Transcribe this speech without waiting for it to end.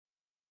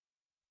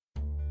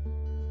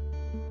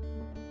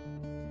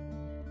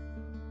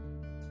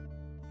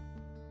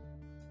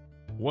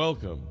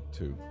Welcome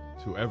to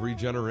Every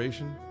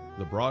Generation,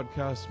 the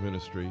broadcast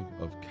ministry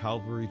of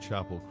Calvary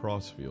Chapel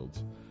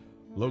Crossfields,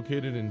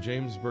 located in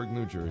Jamesburg,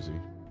 New Jersey,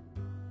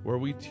 where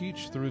we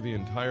teach through the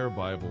entire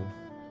Bible,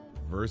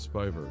 verse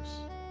by verse,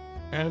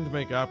 and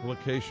make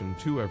application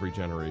to every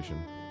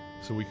generation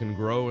so we can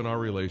grow in our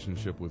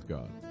relationship with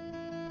God.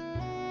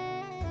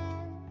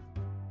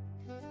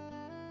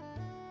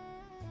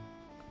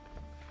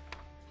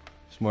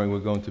 This morning we're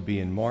going to be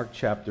in Mark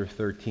chapter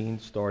 13,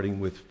 starting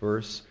with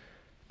verse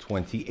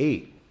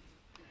 28.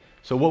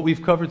 So what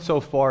we've covered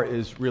so far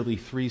is really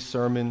 3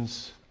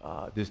 sermons.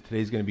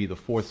 Today's going to be the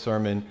 4th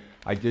sermon.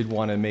 I did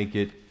want to make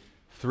it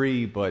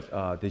 3, but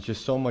there's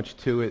just so much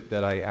to it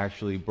that I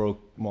actually broke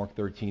Mark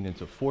 13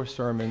 into 4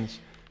 sermons.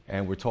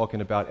 And we're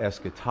talking about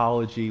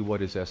eschatology.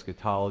 What is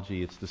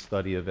eschatology? It's the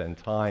study of end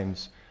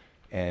times.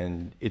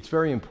 And it's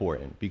very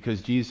important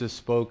because Jesus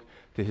spoke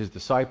to his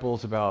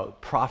disciples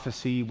about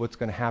prophecy, what's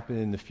going to happen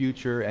in the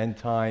future, end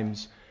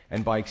times.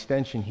 And by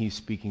extension, he's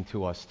speaking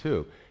to us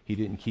too. He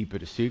didn't keep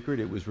it a secret.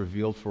 It was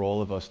revealed for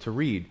all of us to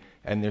read.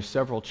 And there's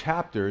several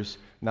chapters,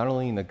 not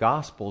only in the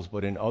Gospels,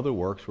 but in other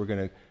works. We're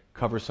going to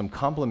cover some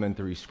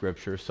complementary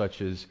scripture,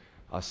 such as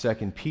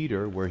 2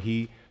 Peter, where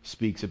he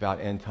speaks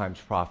about end times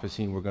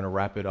prophecy, and we're going to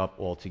wrap it up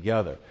all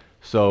together.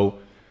 So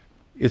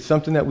it's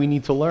something that we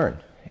need to learn.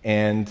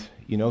 And,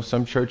 you know,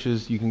 some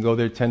churches, you can go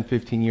there 10,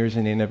 15 years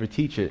and they never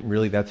teach it. And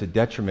really that's a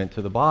detriment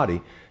to the body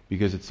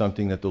because it's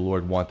something that the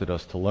Lord wanted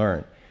us to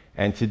learn.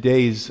 And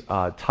today's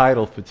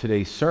title for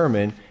today's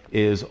sermon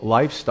is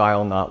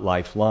Lifestyle, Not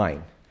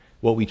Lifeline.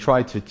 What we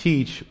try to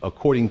teach,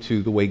 according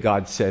to the way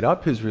God set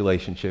up his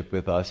relationship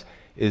with us,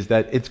 is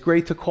that it's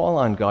great to call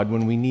on God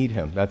when we need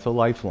him. That's a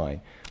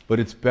lifeline. But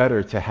it's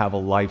better to have a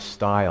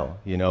lifestyle.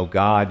 You know,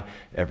 God,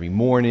 every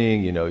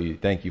morning, you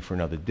thank you for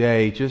another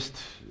day. Just,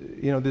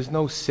 there's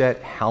no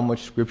set how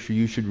much scripture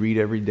you should read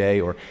every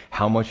day or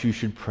how much you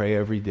should pray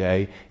every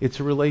day. It's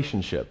a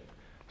relationship.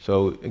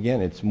 So,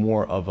 again, it's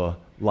more of a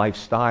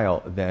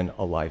lifestyle than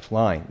a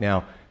lifeline.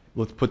 Now,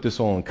 let's put this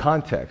all in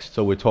context.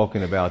 So we're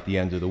talking about the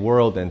end of the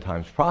world, end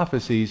times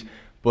prophecies,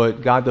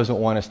 but God doesn't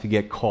want us to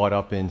get caught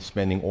up in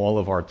spending all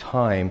of our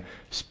time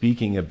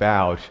speaking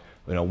about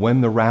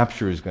when the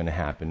rapture is going to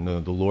happen,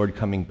 the Lord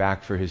coming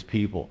back for his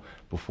people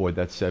before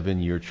that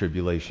 7-year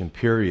tribulation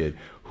period.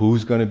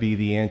 Who's going to be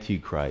the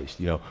Antichrist?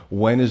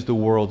 When is the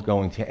world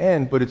going to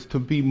end? But it's to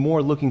be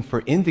more looking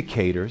for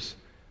indicators,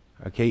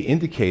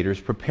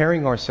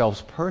 preparing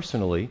ourselves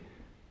personally,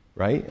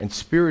 right, and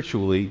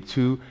spiritually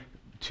to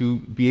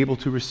be able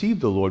to receive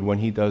the Lord when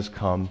he does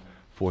come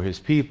for his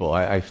people.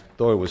 I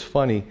thought it was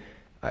funny.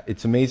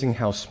 It's amazing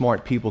how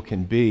smart people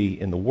can be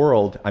in the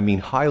world. I mean,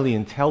 highly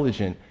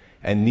intelligent,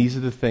 and these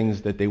are the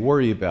things that they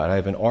worry about. I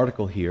have an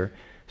article here.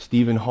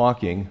 Stephen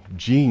Hawking,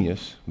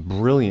 genius,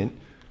 brilliant,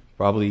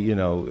 probably,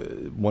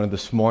 one of the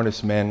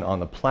smartest men on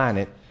the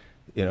planet,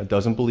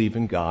 doesn't believe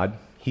in God.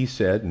 He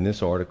said in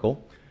this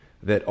article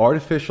that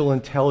artificial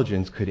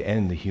intelligence could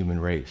end the human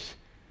race.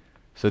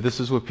 So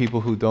this is what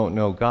people who don't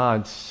know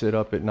God sit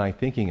up at night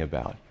thinking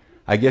about.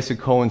 I guess it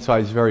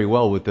coincides very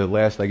well with the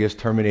last,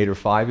 Terminator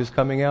 5 is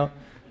coming out.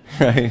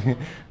 Right?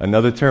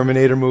 Another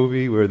Terminator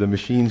movie where the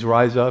machines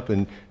rise up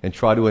and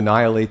try to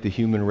annihilate the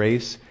human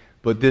race.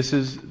 But this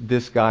is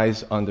this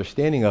guy's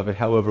understanding of it,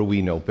 however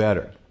we know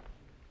better.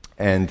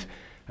 And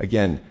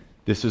again,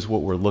 this is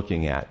what we're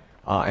looking at.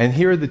 And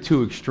here are the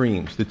 2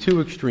 extremes. The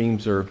 2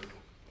 extremes are,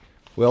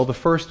 well, the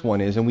first one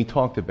is, and we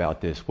talked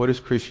about this, what is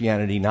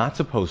Christianity not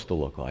supposed to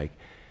look like?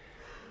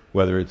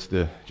 Whether it's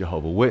the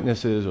Jehovah's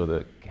Witnesses or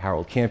the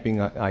Harold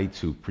Campingites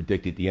who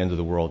predicted the end of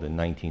the world in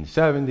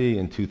 1970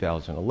 and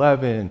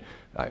 2011.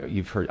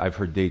 I've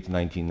heard dates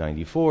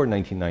 1994,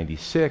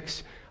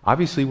 1996.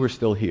 Obviously, we're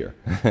still here.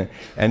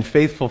 And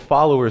faithful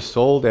followers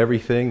sold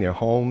everything, their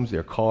homes,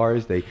 their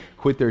cars. They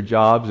quit their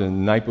jobs, and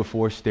the night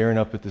before staring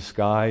up at the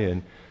sky,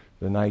 and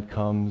the night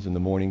comes, and the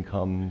morning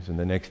comes, and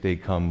the next day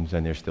comes,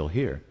 and they're still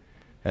here.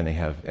 And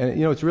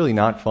it's really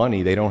not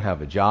funny. They don't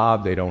have a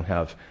job. They don't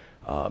have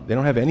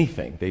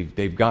anything.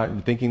 They've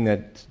gotten thinking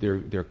that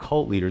their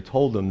cult leader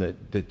told them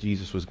that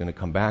Jesus was going to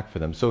come back for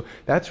them. So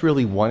that's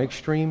really one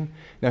extreme.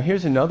 Now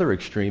here's another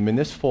extreme, and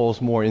this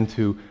falls more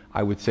into,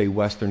 I would say,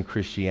 Western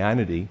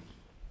Christianity,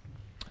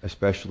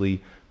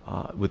 especially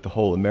with the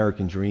whole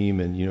American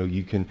dream,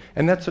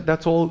 and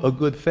that's all a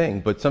good thing.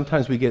 But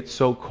sometimes we get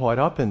so caught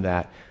up in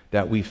that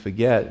we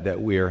forget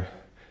that we're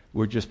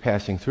just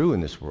passing through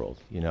in this world,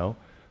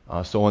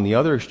 So on the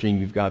other extreme,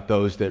 you've got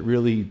those that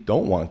really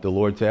don't want the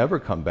Lord to ever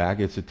come back.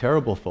 It's a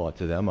terrible thought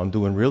to them. I'm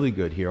doing really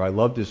good here. I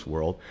love this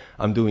world.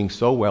 I'm doing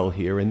so well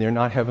here, and they're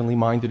not heavenly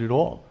minded at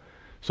all.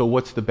 So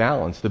what's the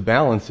balance? The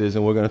balance is,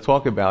 and we're going to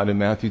talk about in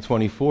Matthew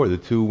 24, the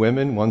 2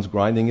 women, one's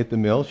grinding at the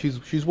mill,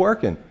 she's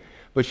working,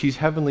 but she's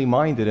heavenly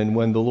minded, and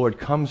when the Lord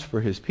comes for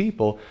his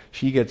people,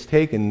 she gets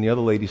taken, and the other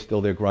lady's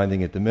still there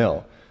grinding at the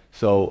mill.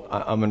 So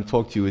I'm going to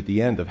talk to you at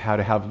the end of how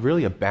to have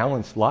really a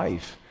balanced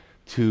life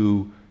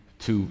to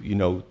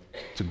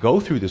go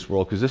through this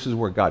world, because this is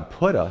where God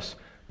put us,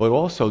 but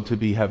also to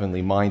be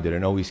heavenly minded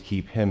and always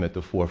keep him at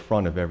the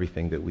forefront of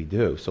everything that we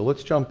do. So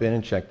let's jump in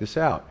and check this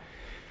out.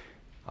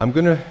 I'm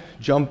going to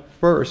jump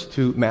first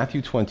to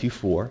Matthew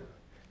 24,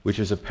 which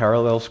is a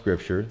parallel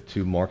scripture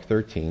to Mark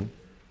 13.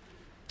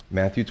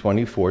 Matthew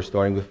 24,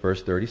 starting with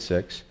verse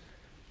 36.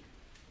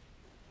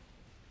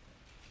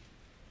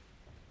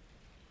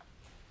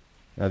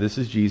 Now, this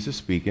is Jesus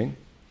speaking.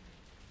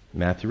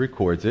 Matthew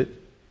records it.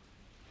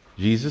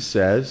 Jesus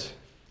says,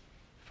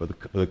 for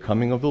the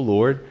coming of the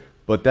Lord,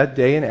 but that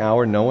day and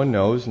hour no one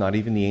knows, not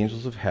even the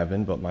angels of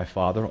heaven, but my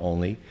Father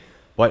only.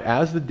 But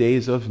as the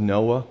days of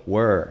Noah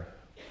were.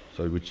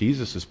 So what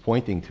Jesus is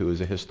pointing to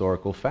is a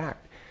historical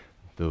fact.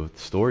 The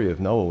story of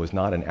Noah was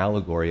not an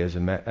allegory. As a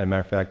matter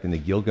of fact, in the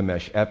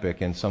Gilgamesh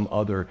epic and some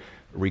other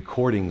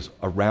recordings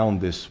around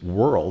this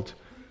world,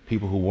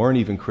 people who weren't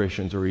even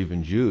Christians or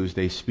even Jews,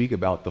 they speak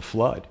about the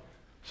flood.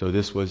 So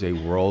this was a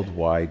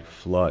worldwide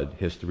flood.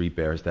 History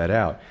bears that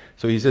out.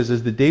 So he says,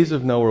 as the days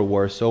of Noah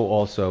were, so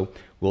also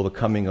will the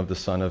coming of the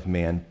Son of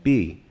Man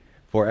be.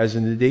 For as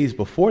in the days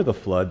before the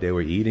flood, they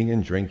were eating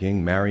and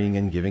drinking, marrying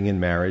and giving in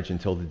marriage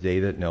until the day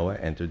that Noah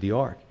entered the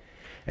ark.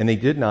 And they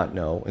did not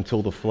know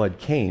until the flood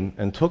came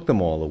and took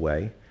them all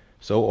away.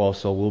 So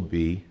also will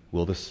the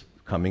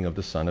coming of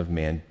the Son of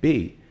Man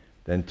be.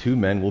 Then 2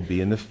 men will be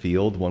in the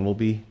field, one will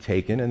be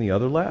taken and the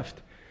other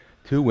left.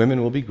 2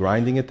 women will be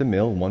grinding at the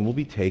mill, one will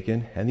be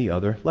taken and the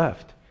other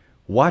left.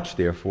 Watch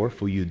therefore,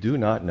 for you do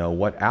not know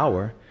what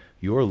hour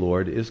your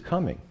Lord is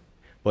coming.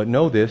 But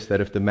know this,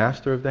 that if the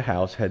master of the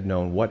house had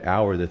known what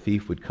hour the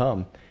thief would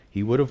come,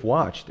 he would have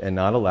watched and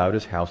not allowed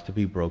his house to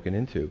be broken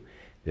into.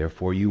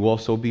 Therefore you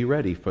also be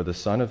ready, for the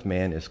Son of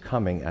Man is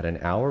coming at an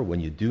hour when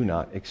you do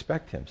not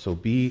expect him. So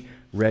be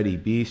ready,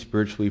 be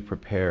spiritually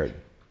prepared.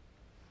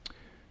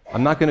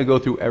 I'm not going to go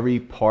through every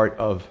part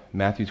of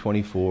Matthew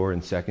 24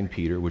 and 2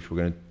 Peter, which we're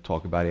going to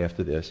talk about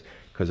after this,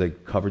 because I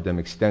covered them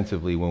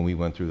extensively when we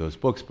went through those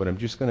books, but I'm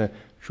just going to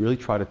really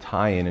try to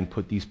tie in and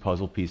put these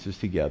puzzle pieces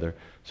together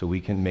so we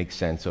can make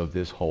sense of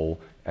this whole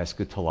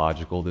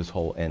eschatological, this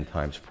whole end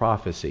times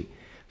prophecy.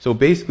 So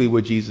basically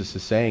what Jesus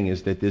is saying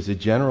is that there's a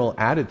general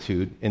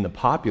attitude in the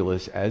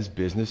populace as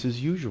business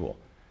as usual.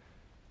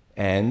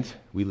 And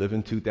we live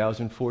in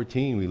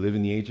 2014. We live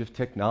in the age of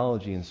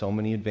technology and so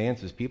many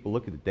advances. People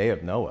look at the day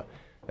of Noah.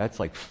 That's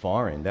like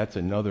foreign. That's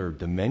another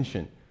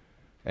dimension.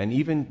 And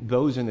even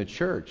those in the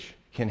church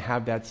can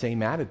have that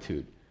same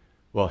attitude.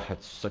 Well,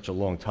 that's such a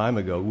long time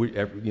ago.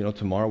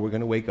 Tomorrow we're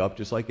going to wake up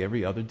just like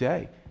every other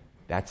day.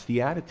 That's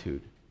the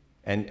attitude.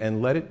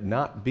 And let it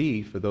not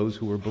be for those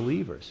who are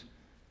believers.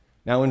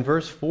 Now in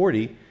verse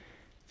 40,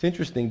 it's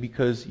interesting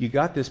because you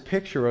got this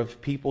picture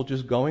of people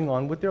just going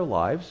on with their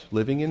lives,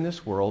 living in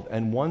this world,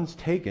 and one's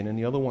taken and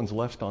the other one's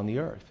left on the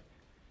earth.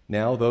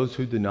 Now those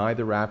who deny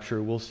the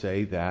rapture will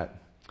say that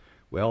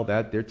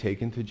they're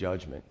taken to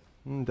judgment.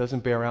 It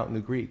doesn't bear out in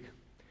the Greek.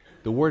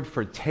 The word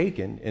for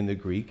taken in the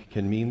Greek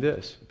can mean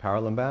this,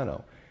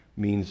 paralambano,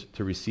 means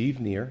to receive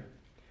near,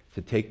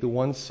 to take to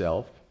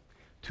oneself,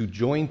 to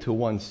join to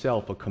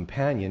oneself a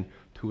companion,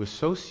 to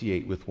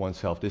associate with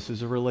oneself. This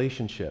is a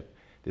relationship.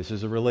 This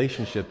is a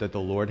relationship that the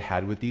Lord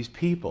had with these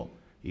people,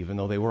 even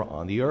though they were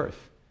on the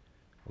earth.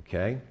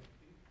 Okay?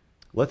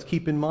 Let's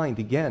keep in mind,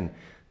 again,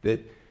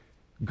 that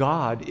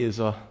God is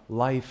a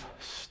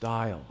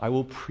lifestyle. I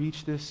will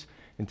preach this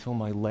until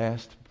my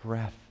last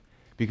breath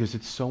because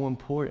it's so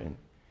important.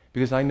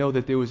 Because I know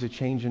that there was a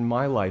change in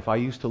my life. I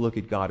used to look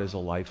at God as a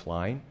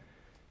lifeline,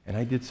 and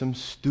I did some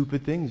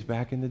stupid things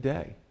back in the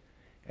day.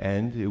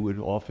 And it would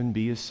often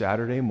be a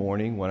Saturday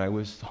morning when I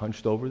was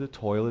hunched over the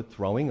toilet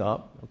throwing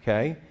up,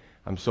 okay?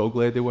 I'm so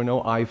glad there were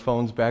no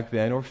iPhones back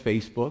then or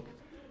Facebook.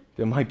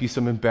 There might be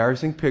some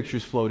embarrassing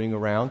pictures floating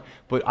around,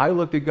 but I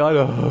looked at God,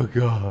 oh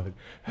God,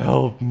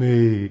 help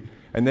me.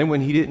 And then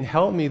when he didn't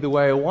help me the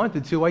way I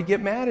wanted to, I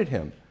get mad at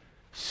him.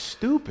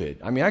 Stupid.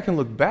 I mean, I can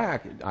look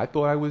back. I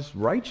thought I was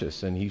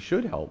righteous and he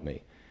should help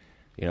me.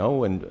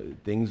 When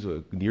things,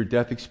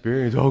 near-death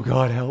experience, oh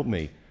God, help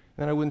me.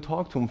 Then I wouldn't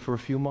talk to him for a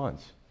few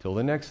months till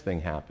the next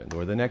thing happened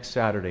or the next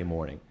Saturday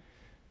morning.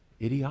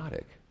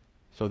 Idiotic.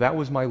 So that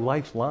was my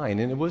lifeline,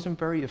 and it wasn't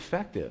very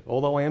effective,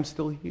 although I am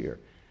still here.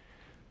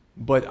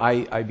 But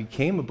I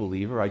became a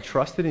believer. I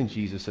trusted in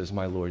Jesus as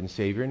my Lord and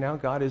Savior. Now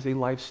God is a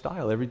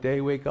lifestyle. Every day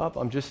I wake up,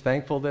 I'm just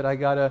thankful that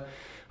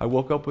I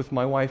woke up with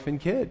my wife and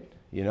kid,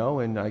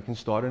 and I can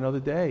start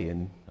another day,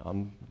 and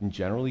I'm in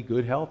generally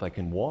good health. I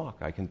can walk.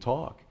 I can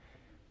talk.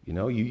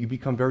 You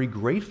become very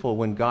grateful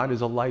when God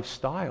is a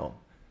lifestyle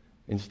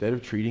instead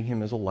of treating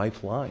him as a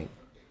lifeline.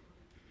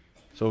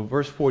 So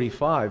verse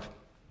 45,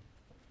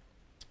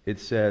 it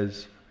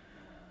says,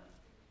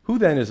 "Who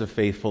then is a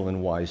faithful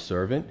and wise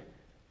servant,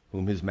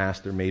 whom his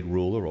master made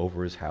ruler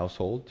over his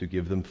household, to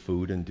give them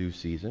food in due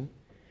season?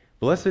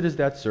 Blessed is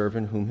that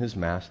servant whom his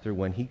master,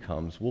 when he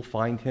comes, will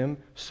find him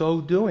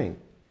so doing.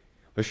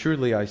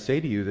 Assuredly I say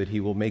to you that he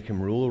will make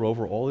him ruler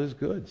over all his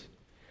goods.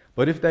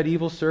 But if that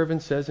evil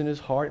servant says in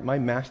his heart, my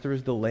master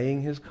is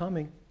delaying his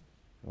coming,"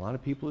 a lot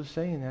of people are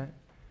saying that,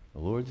 the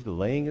Lord's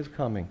delaying his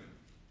coming,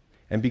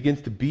 "and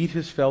begins to beat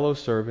his fellow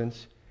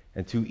servants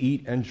and to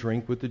eat and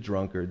drink with the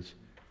drunkards,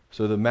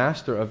 so the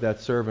master of that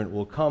servant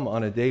will come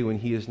on a day when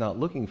he is not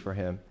looking for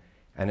him,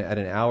 and at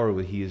an hour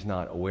that he is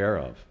not aware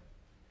of,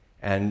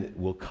 and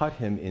will cut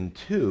him in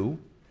two,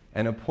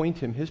 and appoint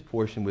him his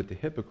portion with the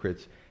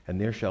hypocrites, and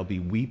there shall be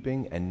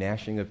weeping and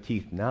gnashing of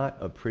teeth. Not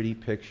a pretty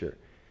picture.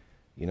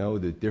 You know,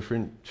 the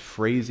different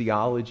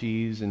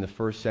phraseologies in the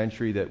first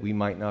century that we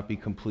might not be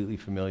completely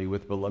familiar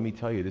with, but let me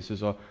tell you, this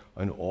is an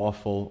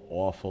awful,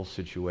 awful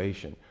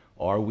situation.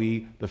 Are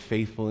we the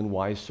faithful and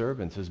wise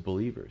servants as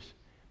believers?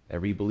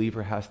 Every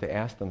believer has to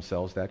ask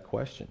themselves that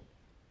question,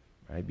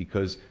 right?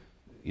 Because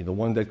the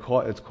one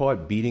that's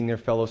caught beating their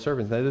fellow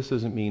servants. Now, this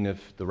doesn't mean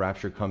if the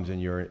rapture comes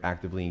and you're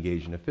actively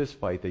engaged in a fist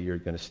fight that you're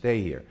going to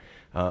stay here.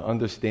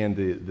 Understand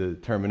the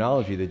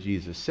terminology that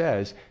Jesus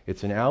says.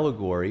 It's an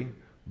allegory,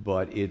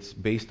 but it's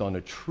based on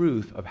the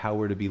truth of how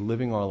we're to be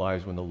living our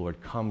lives when the Lord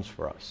comes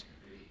for us,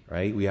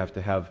 right? We have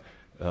to have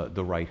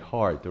the right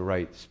heart, the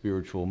right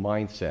spiritual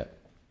mindset.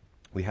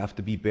 We have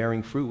to be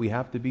bearing fruit. We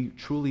have to be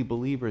truly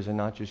believers and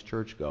not just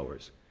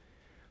churchgoers.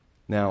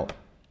 Now,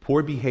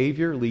 poor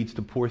behavior leads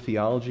to poor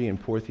theology, and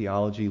poor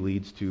theology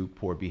leads to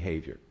poor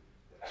behavior.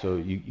 So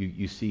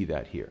you see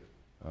that here.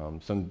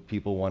 Some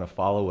people want to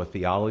follow a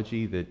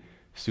theology that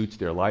suits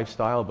their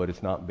lifestyle, but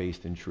it's not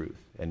based in truth,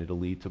 and it'll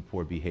lead to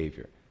poor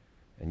behavior.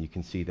 And you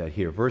can see that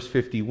here. Verse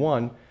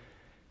 51,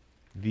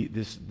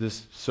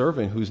 this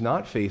servant who's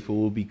not faithful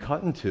will be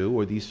cut in two,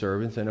 or these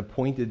servants, and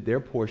appointed their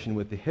portion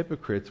with the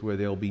hypocrites, where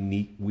there'll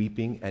be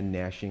weeping and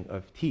gnashing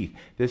of teeth.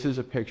 This is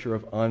a picture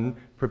of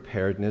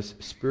unpreparedness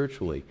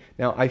spiritually.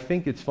 Now, I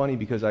think it's funny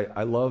because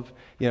I love,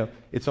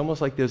 it's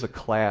almost like there's a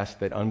class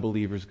that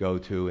unbelievers go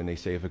to, and they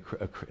say, if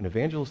an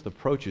evangelist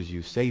approaches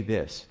you, say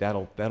this,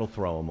 that'll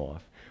throw them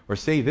off. Or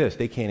say this,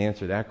 they can't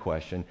answer that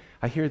question.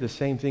 I hear the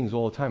same things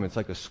all the time. It's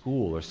like a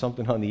school or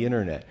something on the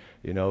internet.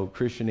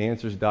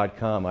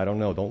 ChristianAnswers.com. I don't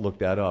know. Don't look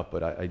that up,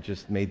 but I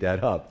just made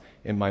that up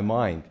in my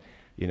mind.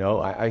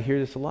 I hear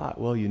this a lot.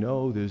 Well,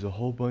 there's a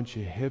whole bunch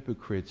of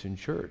hypocrites in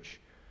church.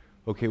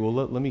 Okay, well,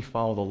 let me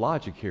follow the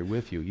logic here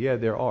with you. Yeah,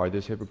 there are.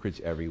 There's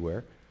hypocrites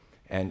everywhere.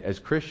 And as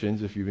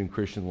Christians, if you've been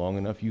Christian long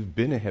enough, you've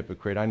been a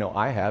hypocrite. I know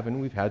I have, and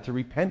we've had to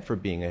repent for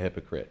being a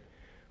hypocrite.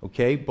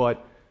 Okay,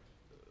 but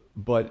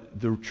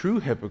the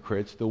true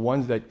hypocrites, the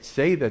ones that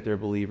say that they're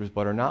believers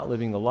but are not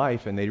living the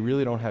life, and they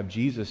really don't have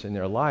Jesus in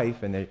their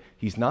life, and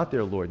he's not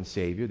their Lord and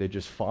Savior, they're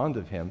just fond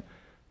of him,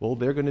 well,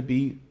 they're going to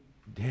be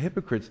the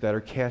hypocrites that are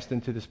cast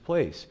into this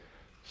place.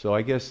 So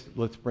I guess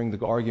let's bring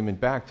the argument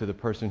back to the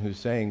person who's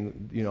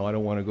saying, I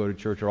don't want to go to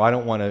church, or I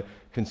don't want to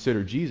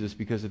consider Jesus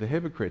because of the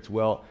hypocrites.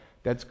 Well,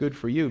 that's good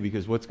for you,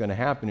 because what's going to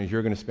happen is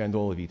you're going to spend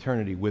all of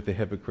eternity with the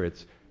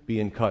hypocrites,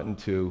 being cut in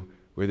two,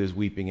 where there's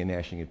weeping and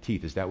gnashing of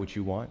teeth. Is that what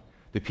you want?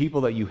 The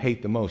people that you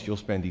hate the most, you'll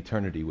spend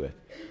eternity with.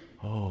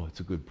 Oh, it's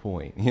a good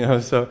point.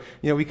 So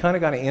we kind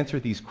of got to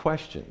answer these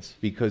questions,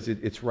 because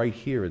it's right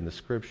here in the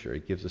Scripture.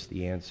 It gives us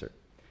the answer.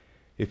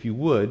 If you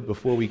would,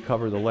 before we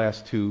cover the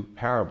last two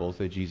parables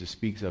that Jesus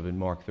speaks of in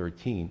Mark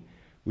 13,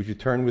 would you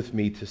turn with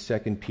me to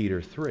 2 Peter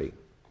 3?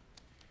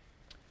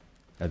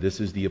 Now,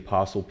 this is the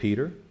Apostle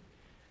Peter,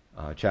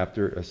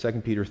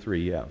 2 Peter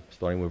 3,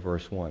 starting with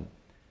verse 1.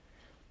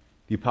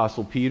 The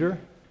Apostle Peter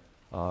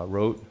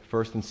wrote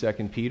 1st and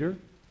 2nd Peter.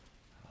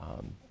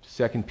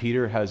 2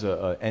 Peter has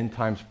an end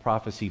times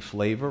prophecy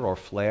flavor or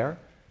flair.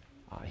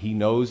 He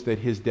knows that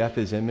his death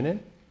is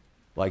imminent.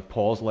 Like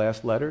Paul's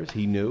last letters,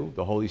 he knew.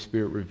 The Holy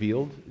Spirit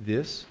revealed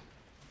this.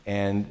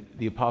 And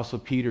the Apostle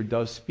Peter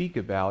does speak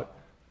about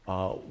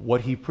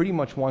what he pretty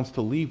much wants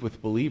to leave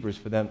with believers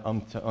for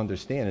them to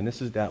understand. And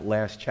this is that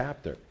last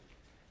chapter.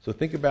 So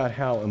think about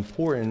how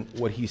important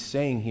what he's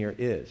saying here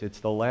is. It's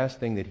the last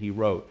thing that he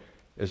wrote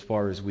as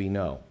far as we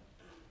know.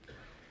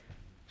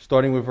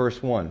 Starting with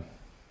verse 1.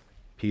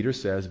 Peter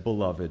says,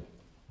 "Beloved,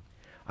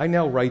 I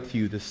now write to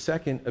you the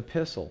second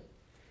epistle,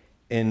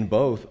 in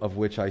both of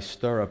which I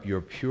stir up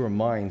your pure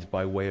minds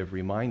by way of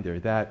reminder,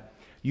 that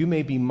you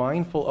may be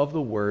mindful of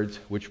the words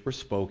which were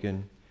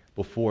spoken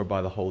before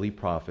by the holy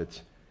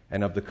prophets,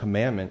 and of the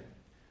commandment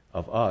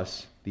of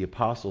us, the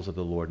apostles of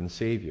the Lord and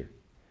Savior,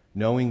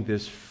 knowing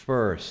this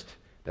first,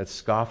 that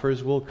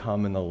scoffers will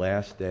come in the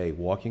last day,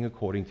 walking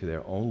according to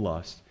their own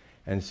lusts,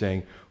 and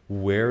saying,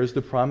 'Where is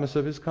the promise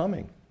of his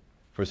coming?'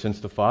 For since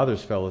the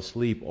fathers fell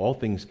asleep, all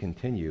things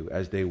continue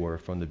as they were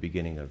from the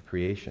beginning of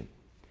creation.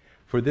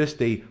 For this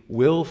they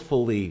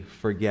willfully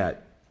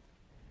forget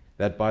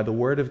that by the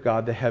word of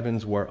God the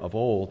heavens were of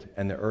old,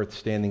 and the earth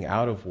standing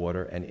out of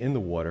water and in the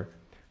water,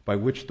 by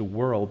which the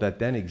world that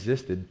then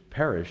existed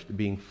perished,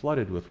 being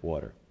flooded with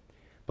water.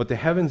 But the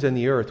heavens and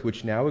the earth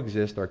which now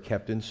exist are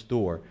kept in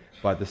store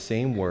by the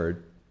same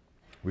word,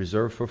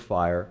 reserved for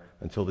fire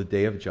until the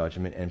day of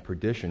judgment and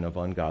perdition of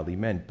ungodly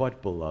men.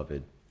 But,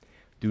 beloved,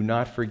 do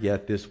not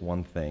forget this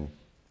one thing."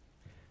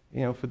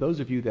 For those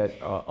of you that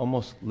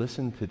almost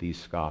listen to these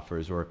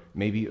scoffers, or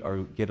maybe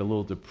get a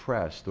little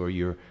depressed, or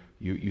you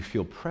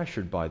feel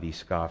pressured by these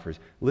scoffers,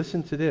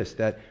 listen to this,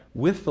 that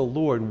with the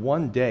Lord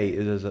 1 day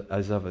is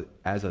as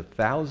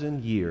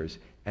 1,000 years,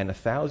 and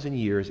 1,000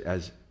 years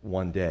as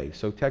 1 day.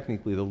 So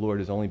technically the Lord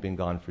has only been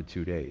gone for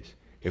 2 days,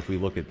 if we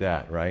look at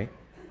that, right?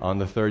 On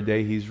the third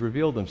day he's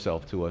revealed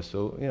himself to us.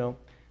 So,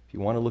 If you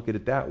want to look at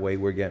it that way,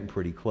 we're getting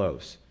pretty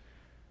close.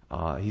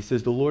 He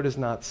says, the Lord is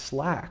not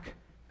slack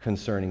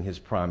concerning his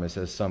promise,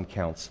 as some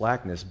count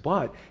slackness,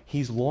 but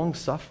he's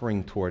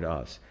long-suffering toward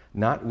us,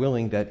 not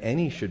willing that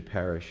any should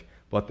perish,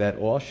 but that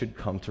all should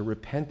come to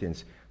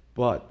repentance.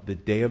 But the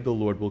day of the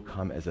Lord will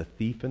come as a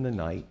thief in the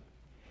night,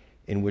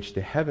 in which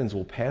the heavens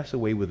will pass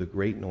away with a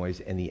great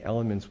noise, and the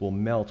elements will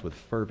melt with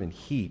fervent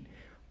heat.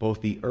 Both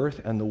the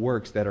earth and the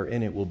works that are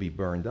in it will be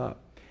burned up.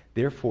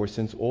 Therefore,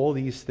 since all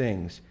these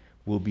things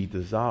will be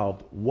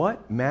dissolved,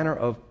 what manner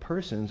of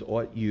persons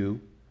ought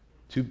you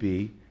to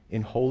be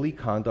in holy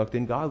conduct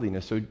and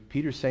godliness? So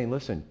Peter's saying,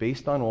 listen,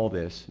 based on all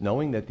this,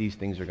 knowing that these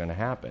things are going to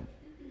happen,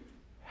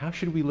 how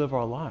should we live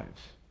our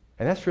lives?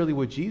 And that's really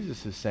what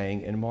Jesus is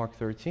saying in Mark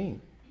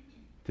 13,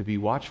 to be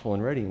watchful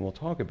and ready, and we'll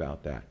talk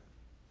about that.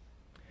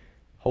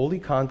 Holy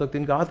conduct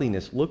and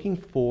godliness, looking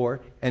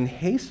for and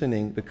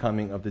hastening the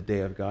coming of the day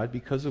of God,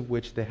 because of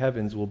which the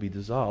heavens will be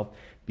dissolved,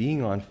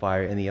 being on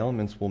fire, and the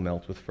elements will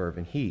melt with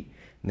fervent heat.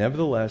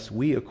 Nevertheless,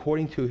 we,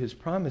 according to his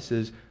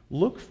promises,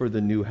 look for the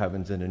new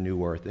heavens and a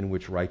new earth in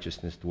which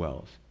righteousness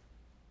dwells.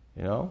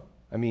 You know?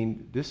 I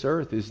mean, this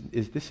earth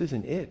this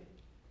isn't it.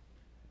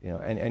 You know,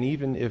 and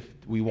even if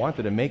we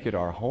wanted to make it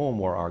our home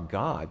or our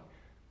God,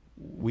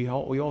 we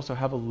also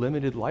have a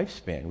limited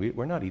lifespan.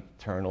 We're not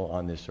eternal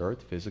on this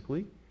earth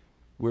physically.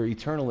 We're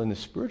eternal in the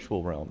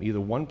spiritual realm, either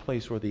one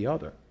place or the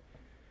other.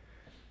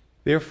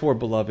 Therefore,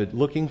 beloved,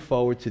 looking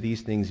forward to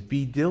these things,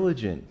 be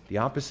diligent, the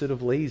opposite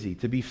of lazy,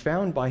 to be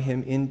found by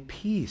him in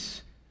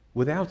peace,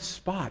 without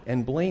spot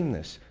and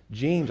blameless.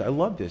 James, I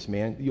love this,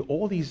 man.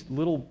 All these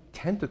little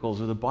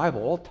tentacles of the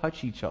Bible all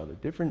touch each other.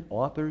 Different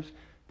authors,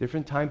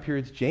 different time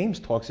periods. James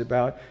talks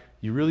about,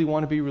 you really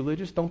want to be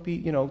religious? Don't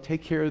be,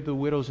 take care of the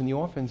widows and the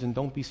orphans, and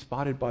don't be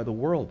spotted by the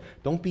world.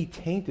 Don't be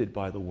tainted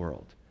by the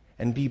world.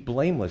 And be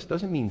blameless.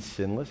 Doesn't mean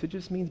sinless, it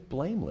just means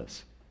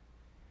blameless.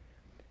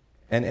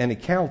 And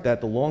account that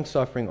the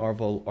long-suffering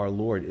of our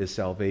Lord is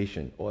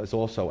salvation, as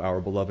also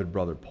our beloved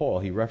brother Paul,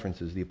 he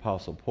references the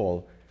Apostle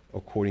Paul,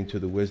 according to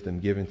the wisdom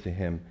given to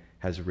him,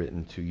 has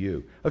written to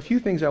you. A few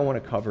things I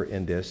want to cover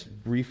in this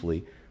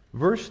briefly.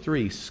 Verse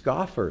 3,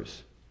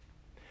 scoffers.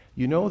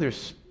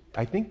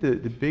 I think the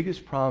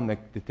biggest problem,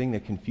 the thing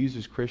that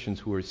confuses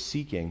Christians who are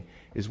seeking,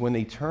 is when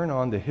they turn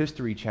on the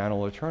History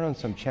Channel or turn on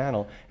some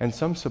channel and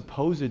some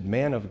supposed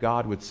man of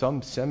God with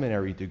some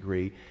seminary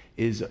degree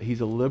he's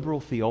a liberal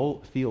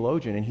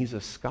theologian, and he's a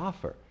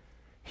scoffer.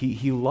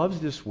 He loves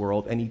this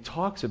world, and he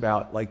talks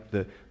about like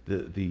the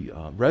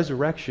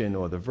resurrection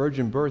or the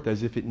virgin birth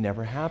as if it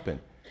never happened.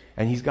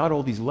 And he's got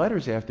all these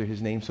letters after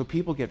his name, so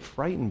people get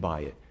frightened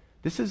by it.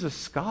 This is a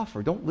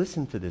scoffer. Don't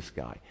listen to this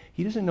guy.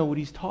 He doesn't know what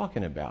he's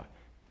talking about.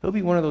 He'll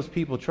be one of those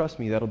people, trust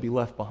me, that'll be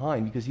left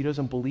behind because he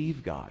doesn't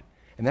believe God.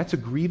 And that's a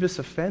grievous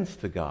offense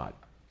to God.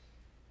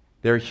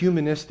 They're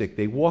humanistic.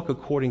 They walk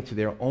according to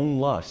their own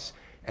lusts.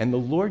 And the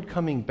Lord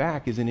coming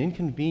back is an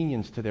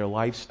inconvenience to their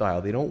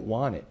lifestyle. They don't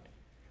want it.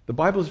 The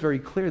Bible is very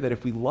clear that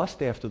if we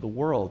lust after the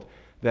world,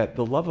 that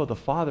the love of the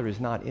Father is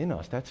not in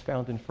us. That's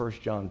found in 1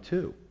 John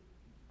 2.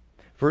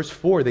 Verse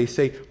 4, they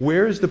say,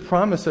 where is the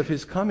promise of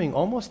his coming?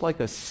 Almost like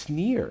a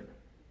sneer.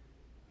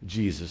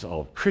 Jesus,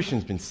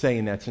 Christians been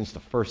saying that since the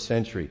first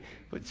century.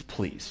 But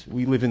please,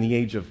 we live in the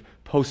age of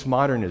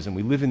postmodernism.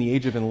 We live in the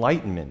age of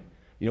enlightenment.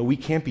 We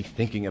can't be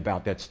thinking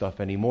about that stuff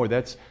anymore.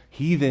 That's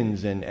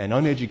heathens and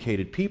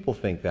uneducated people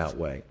think that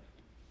way.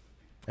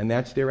 And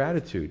that's their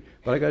attitude.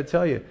 But I got to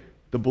tell you,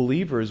 the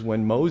believers,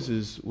 when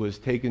Moses was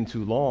taken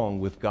too long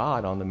with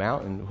God on the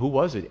mountain, who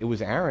was it? It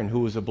was Aaron,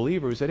 who was a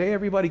believer, who said, hey,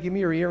 everybody, give me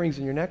your earrings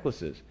and your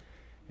necklaces.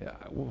 Yeah,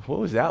 what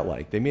was that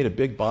like? They made a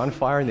big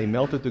bonfire and they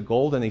melted the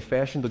gold and they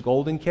fashioned the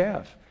golden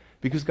calf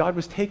because God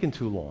was taking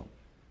too long.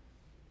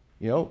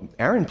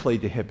 Aaron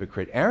played the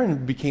hypocrite.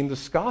 Aaron became the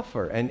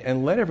scoffer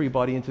and led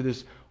everybody into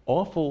this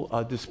awful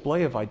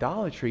display of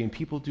idolatry, and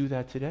people do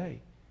that today.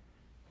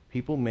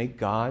 People make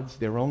gods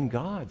their own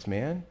gods,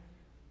 man.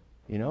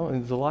 And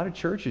there's a lot of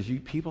churches.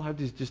 People have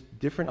these just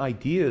different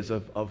ideas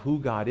of who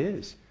God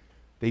is.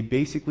 They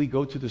basically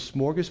go to the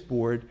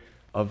smorgasbord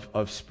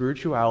of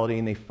spirituality,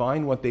 and they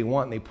find what they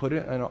want, and they put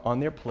it on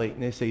their plate,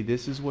 and they say,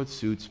 this is what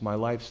suits my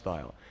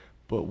lifestyle.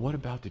 But what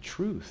about the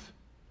truth?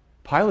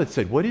 Pilate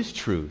said, what is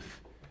truth?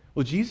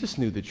 Well, Jesus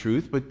knew the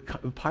truth,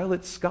 but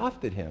Pilate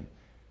scoffed at him.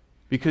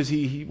 Because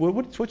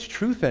what's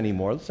truth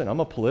anymore? Listen, I'm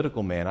a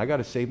political man. I got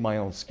to save my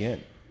own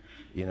skin.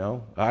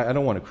 I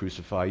don't want to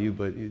crucify you,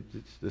 but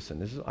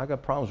listen, I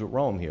got problems with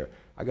Rome here.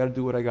 I got to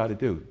do what I got to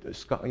do.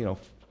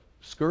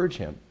 Scourge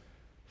him.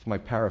 It's my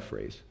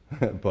paraphrase.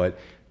 But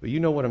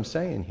you know what I'm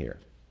saying here.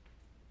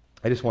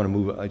 I just want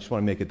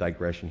to make a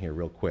digression here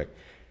real quick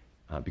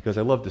because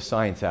I love the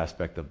science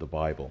aspect of the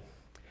Bible.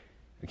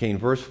 Okay, in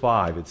verse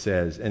 5 it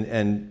says,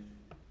 and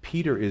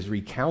Peter is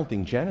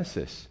recounting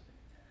Genesis.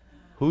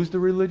 Who's the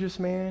religious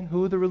man?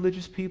 Who are the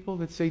religious people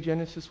that say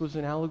Genesis was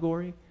an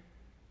allegory?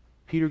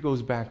 Peter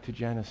goes back to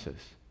Genesis.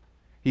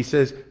 He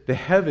says, the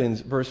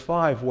heavens, verse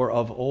 5, were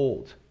of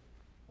old.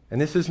 And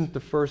this isn't the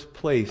first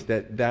place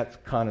that's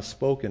kind of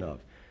spoken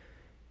of.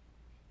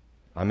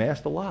 I'm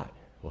asked a lot,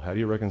 Well, how do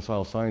you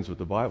reconcile science with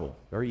the Bible?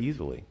 Very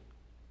easily.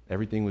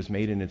 Everything was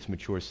made in its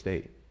mature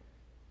state.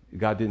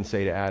 God didn't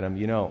say to Adam,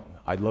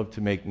 I'd love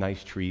to make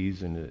nice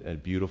trees and a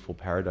beautiful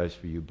paradise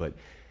for you, but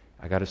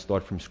I got to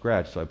start from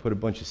scratch. So I put a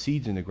bunch of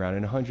seeds in the ground.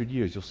 In 100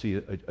 years, you'll see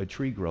a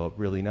tree grow up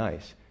really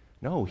nice.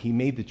 No, he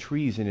made the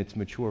trees in its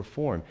mature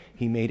form.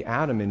 He made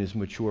Adam in his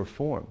mature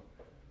form.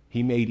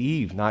 He made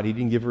Eve. He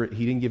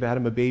didn't give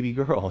Adam a baby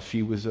girl.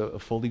 She was a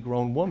fully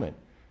grown woman.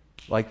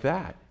 Like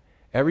that.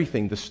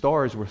 Everything, the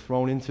stars were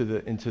thrown into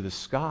the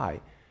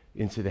sky,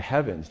 into the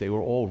heavens. They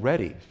were all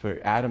ready for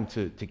Adam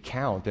to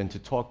count and to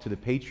talk to the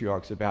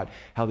patriarchs about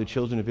how the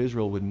children of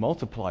Israel would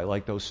multiply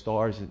like those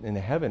stars in the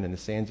heaven and the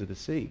sands of the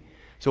sea.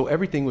 So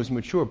everything was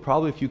mature.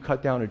 Probably if you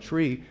cut down a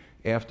tree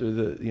after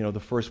the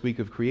first week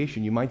of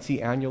creation, you might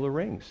see annular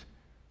rings.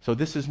 So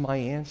this is my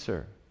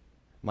answer.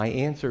 My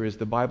answer is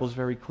the Bible's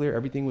very clear.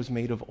 Everything was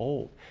made of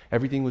old.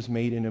 Everything was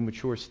made in a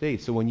mature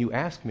state. So when you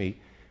ask me,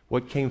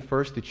 what came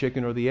first, the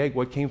chicken or the egg?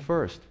 What came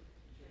first?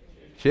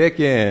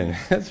 Chicken.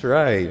 That's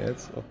right.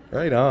 That's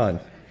right on.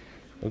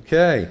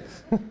 Okay.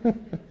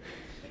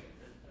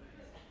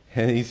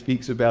 And he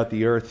speaks about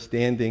the earth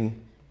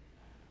standing,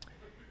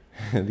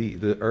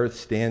 the earth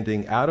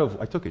standing out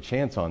of, I took a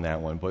chance on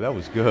that one, but that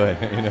was good,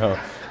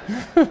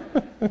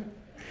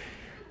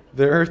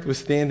 The earth was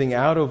standing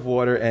out of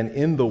water and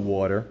in the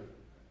water.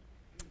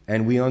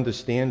 And we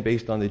understand,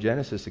 based on the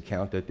Genesis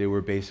account, that there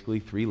were basically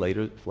three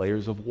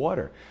layers of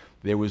water.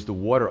 There was the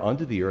water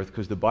under the earth,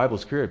 because the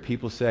Bible's clear.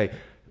 People say,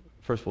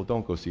 first of all,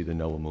 don't go see the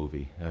Noah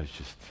movie. I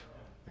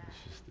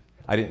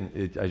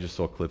just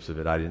saw clips of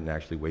it. I didn't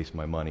actually waste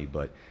my money,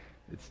 but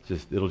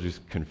it'll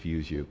just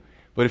confuse you.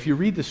 But if you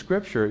read the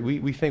scripture,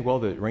 we think, well,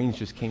 the rains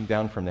just came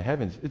down from the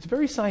heavens. It's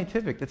very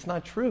scientific. That's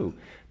not true.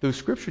 The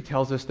scripture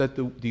tells us that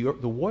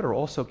the water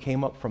also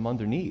came up from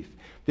underneath.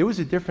 There was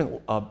a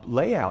different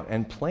layout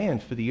and plan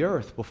for the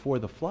earth before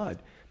the flood.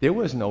 There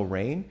was no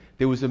rain.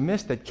 There was a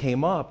mist that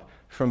came up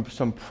from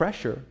some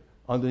pressure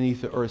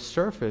underneath the earth's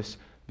surface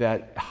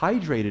that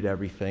hydrated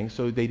everything,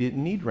 so they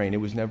didn't need rain.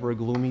 It was never a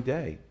gloomy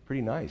day.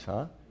 Pretty nice,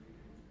 huh?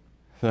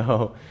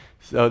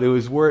 So there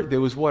was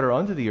water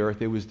under the earth.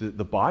 There was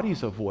the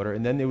bodies of water,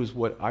 and then there was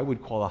what I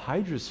would call a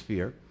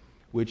hydrosphere,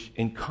 which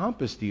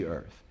encompassed the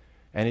earth.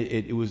 And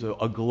it was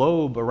a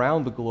globe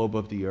around the globe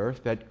of the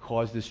earth that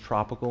caused this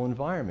tropical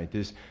environment,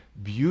 this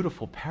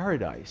beautiful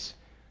paradise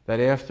that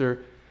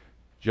after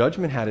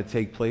judgment had to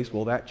take place,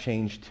 well, that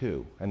changed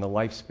too, and the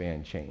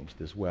lifespan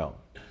changed as well.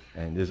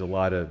 And there's a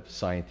lot of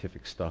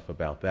scientific stuff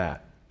about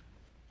that.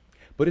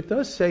 But it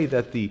does say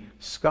that the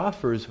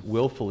scoffers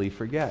willfully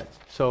forget.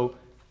 So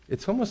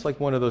it's almost like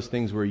one of those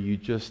things where you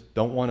just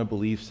don't want to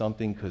believe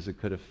something because it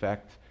could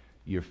affect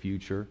your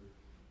future.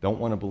 Don't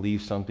want to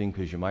believe something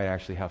because you might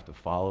actually have to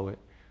follow it.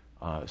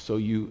 So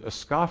a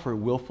scoffer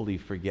willfully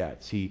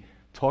forgets. He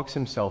talks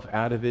himself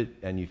out of it,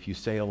 and if you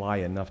say a lie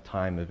enough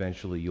time,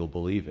 eventually you'll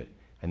believe it.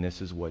 And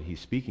this is what he's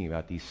speaking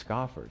about, these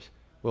scoffers.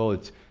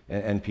 Well,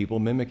 and people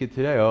mimic it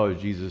today. Oh,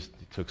 Jesus,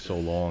 it took so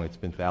long. It's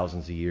been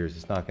thousands of years.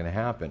 It's not going to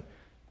happen.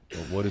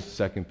 Well, what does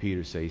 2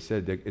 Peter say? He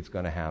said that it's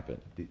going to happen,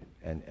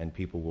 and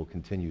people will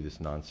continue this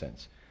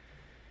nonsense.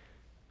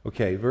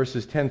 Okay,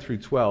 verses 10 through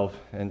 12,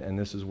 and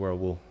this is where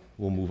we'll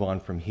move on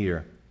from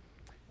here.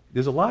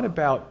 There's a lot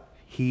about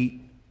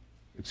heat,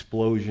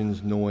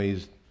 explosions,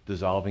 noise,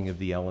 dissolving of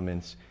the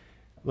elements.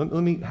 Let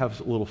me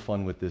have a little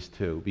fun with this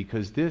too,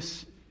 because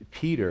this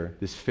Peter,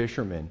 this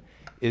fisherman,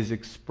 is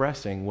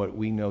expressing what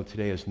we know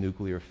today as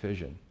nuclear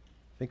fission.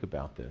 Think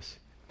about this.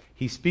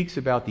 He speaks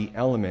about the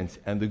elements,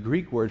 and the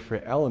Greek word for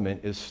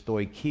element is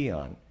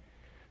stoicheion.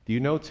 Do you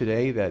know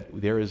today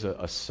that there is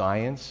a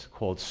science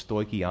called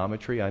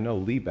stoichiometry? I know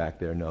Lee back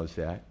there knows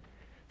that.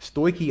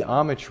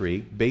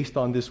 Stoichiometry, based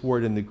on this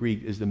word in the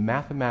Greek, is the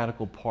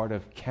mathematical part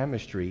of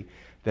chemistry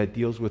that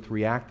deals with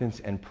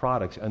reactants and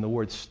products. And the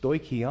word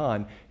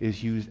stoicheion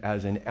is used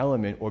as an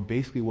element, or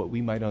basically what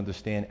we might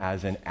understand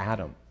as an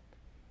atom.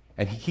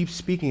 And he keeps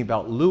speaking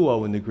about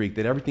luo in the Greek,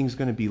 that everything's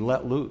going to be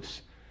let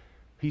loose.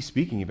 He's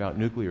speaking about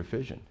nuclear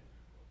fission.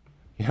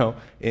 You know,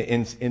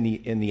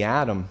 in the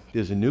atom,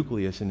 there's a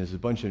nucleus and there's a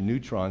bunch of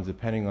neutrons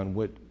depending on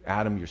what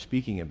atom you're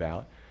speaking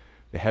about.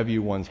 The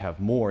heavier ones have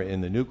more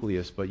in the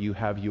nucleus, but you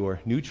have your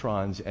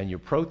neutrons and your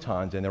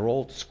protons, and they're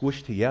all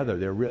squished together.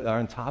 They're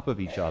on top of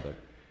each other.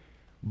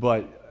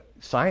 But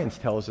science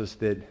tells us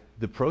that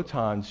the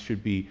protons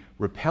should be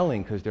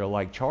repelling because they're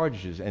like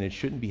charges, and it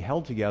shouldn't be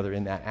held together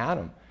in that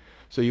atom.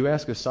 So you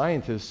ask a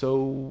scientist,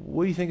 so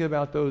what do you think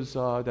about those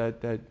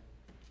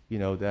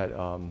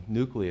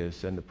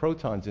nucleus and the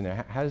protons in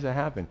there? How does that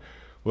happen?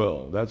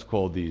 Well, that's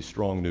called the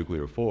strong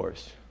nuclear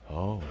force.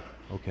 Oh,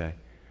 okay.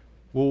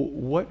 Well,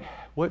 what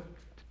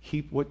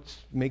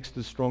makes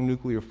the strong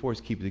nuclear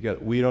force keep it together?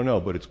 We don't know,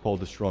 but it's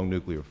called the strong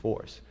nuclear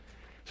force.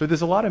 So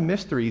there's a lot of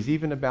mysteries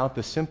even about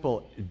the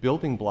simple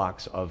building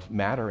blocks of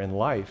matter and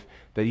life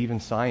that even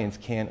science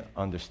can't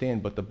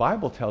understand. But the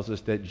Bible tells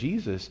us that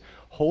Jesus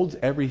holds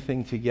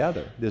everything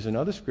together. There's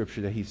another scripture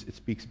that it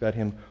speaks about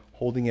him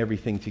holding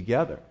everything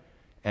together.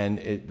 And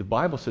the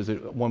Bible says that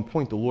at one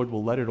point the Lord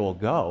will let it all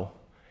go,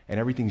 and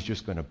everything's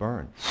just going to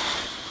burn.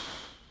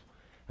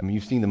 I mean,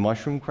 you've seen the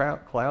mushroom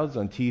clouds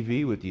on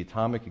TV with the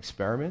atomic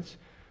experiments.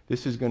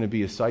 This is going to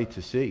be a sight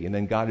to see. And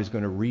then God is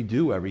going to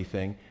redo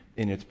everything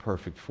in its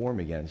perfect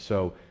form again.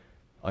 So,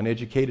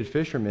 uneducated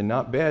fishermen,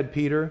 not bad,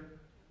 Peter.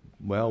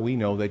 Well, we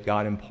know that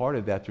God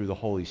imparted that through the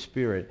Holy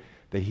Spirit,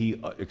 that he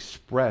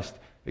expressed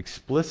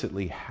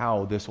explicitly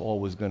how this all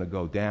was going to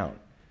go down.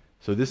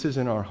 So this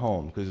isn't our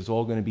home, because it's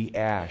all going to be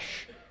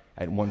ash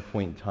at one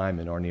point in time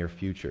in our near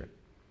future.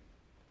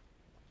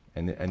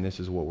 And this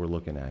is what we're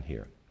looking at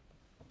here.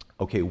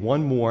 Okay,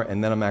 one more,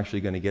 and then I'm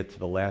actually going to get to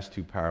the last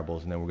two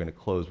parables, and then we're going to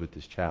close with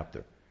this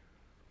chapter.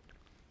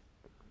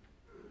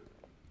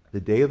 The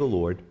day of the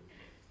Lord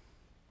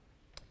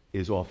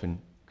is often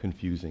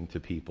confusing to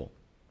people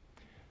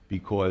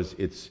because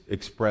it's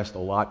expressed a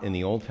lot in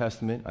the Old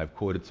Testament. I've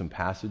quoted some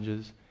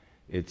passages.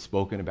 It's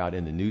spoken about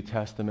in the New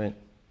Testament.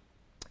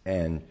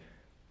 And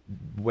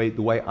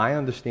the way I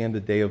understand the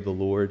day of the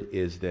Lord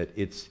is that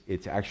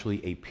it's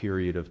actually a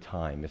period of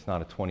time. It's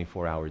not a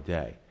 24-hour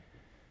day.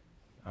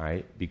 All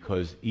right?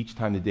 Because each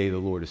time the day of the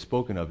Lord is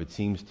spoken of, it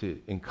seems to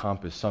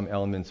encompass some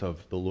elements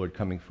of the Lord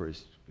coming for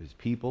his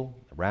people,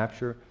 the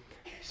rapture.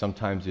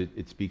 Sometimes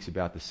it speaks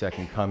about the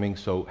second coming.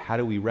 So how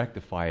do we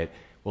rectify it?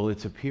 Well,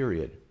 it's a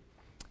period.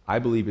 I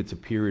believe it's a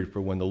period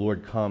for when the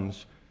Lord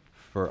comes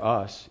for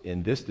us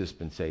in this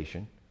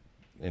dispensation,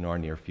 in our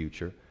near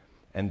future,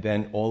 and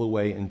then all the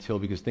way until,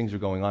 because things are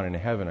going on in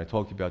heaven. I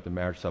talked about the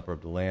marriage supper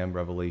of the Lamb,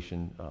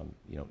 Revelation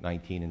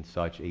 19 and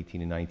such,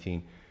 18 and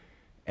 19.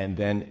 And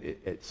then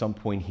at some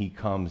point he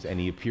comes and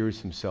he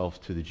appears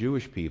himself to the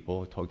Jewish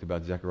people. I talked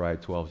about Zechariah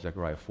 12,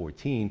 Zechariah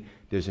 14.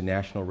 There's a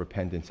national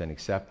repentance and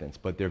acceptance.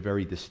 But they're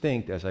very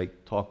distinct, as I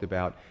talked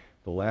about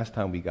the last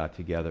time we got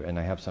together. And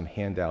I have some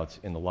handouts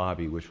in the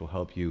lobby which will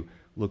help you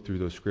look through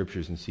those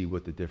scriptures and see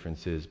what the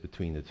difference is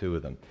between the two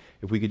of them.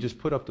 If we could just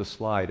put up the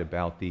slide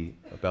about the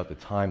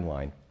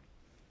timeline.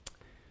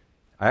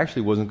 I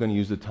actually wasn't going to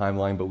use the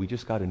timeline, but we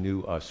just got a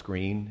new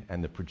screen,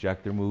 and the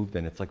projector moved,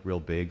 and it's like real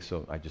big,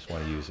 so I just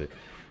want to use it.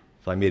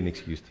 So I made an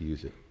excuse to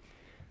use it.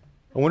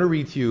 I want to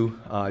read to you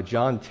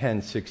John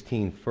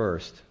 10:16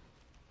 first,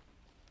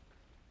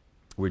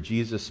 where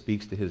Jesus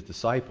speaks to his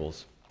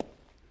disciples,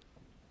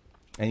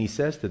 and he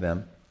says to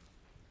them,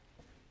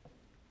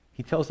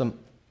 he tells them,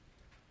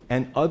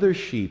 "And other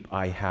sheep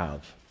I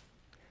have,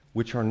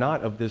 which are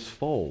not of this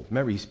fold."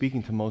 Remember, he's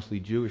speaking to mostly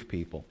Jewish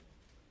people.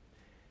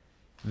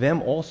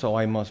 "Them also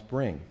I must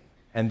bring,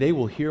 and they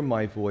will hear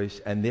my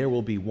voice, and there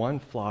will be one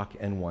flock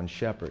and one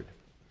shepherd."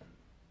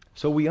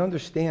 So we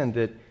understand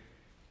that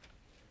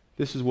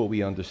this is what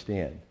we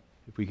understand.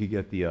 If we could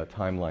get the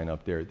timeline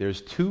up there.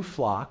 There's two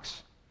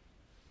flocks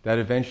that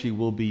eventually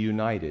will be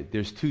united.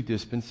 There's two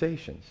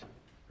dispensations,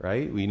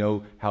 right? We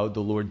know how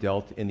the Lord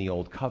dealt in the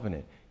Old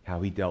Covenant,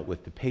 how he dealt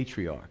with the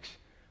patriarchs,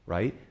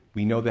 right?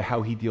 We know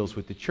how he deals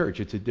with the church.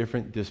 It's a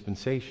different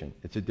dispensation.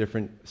 It's a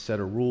different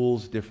set of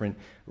rules, different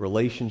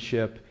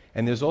relationship.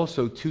 And there's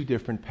also two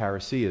different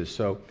parousias.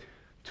 So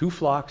 2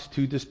 flocks,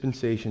 2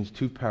 dispensations,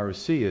 2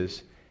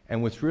 parousias.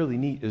 And what's really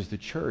neat is the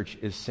church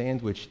is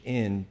sandwiched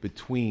in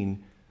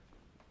between.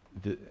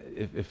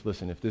 If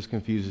this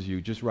confuses you,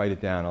 just write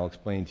it down. I'll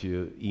explain to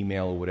you,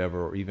 email or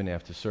whatever, or even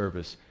after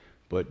service.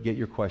 But get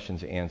your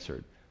questions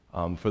answered.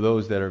 For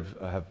those that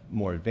have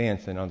more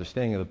advanced and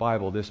understanding of the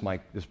Bible, this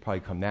probably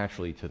come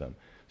naturally to them.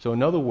 So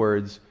in other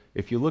words,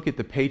 if you look at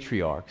the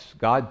patriarchs,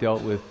 God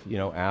dealt with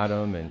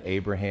Adam and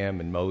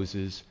Abraham and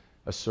Moses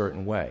a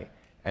certain way.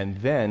 And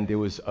then there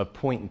was a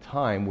point in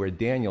time where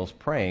Daniel's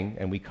praying,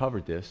 and we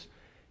covered this,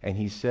 and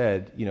he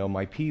said,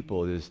 my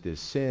people, there's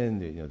sin,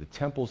 the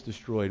temple's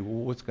destroyed,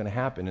 what's going to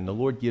happen? And the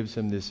Lord gives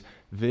him this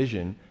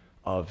vision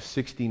of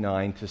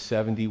 69 to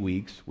 70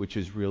 weeks, which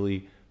is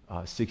really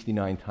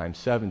 69 times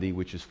 70,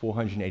 which is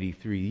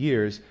 483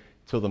 years,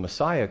 till the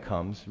Messiah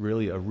comes,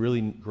 really a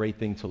really great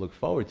thing to look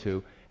forward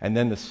to. And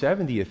then the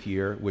 70th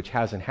year, which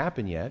hasn't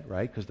happened yet,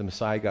 right, because the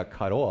Messiah got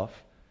cut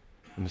off.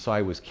 The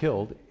Messiah was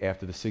killed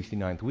after the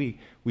 69th week.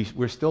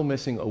 We're still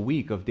missing a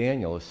week of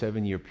Daniel, a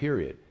 7-year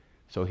period.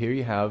 So here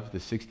you have the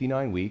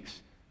 69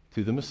 weeks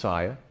to the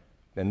Messiah,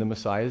 then the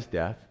Messiah's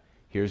death.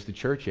 Here's the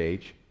church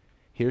age.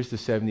 Here's the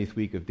 70th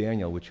week of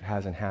Daniel, which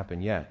hasn't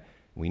happened yet.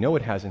 We know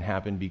it hasn't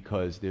happened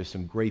because there's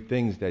some great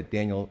things that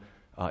Daniel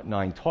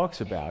 9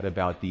 talks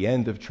about the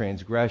end of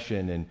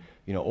transgression and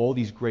all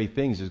these great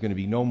things. There's going to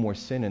be no more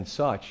sin and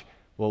such.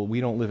 Well,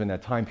 we don't live in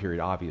that time period,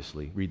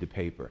 obviously. Read the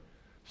paper.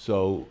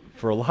 So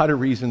for a lot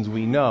of reasons,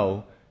 we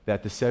know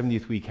that the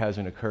 70th week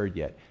hasn't occurred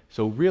yet.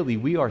 So really,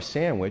 we are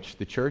sandwiched,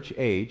 the church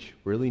age,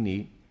 really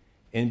neat,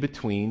 in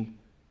between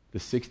the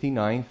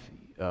 69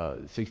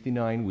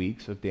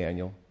 weeks of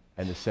Daniel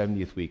and the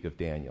 70th week of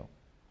Daniel.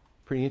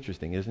 Pretty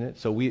interesting, isn't it?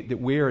 So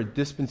we're a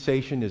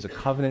dispensation, is a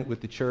covenant with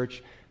the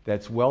church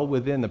that's well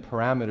within the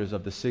parameters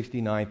of the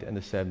 69th and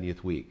the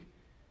 70th week.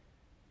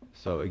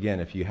 So again,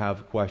 if you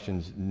have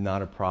questions,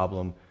 not a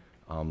problem.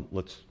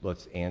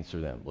 Let's answer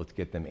them. Let's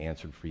get them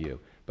answered for you.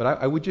 But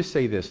I would just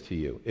say this to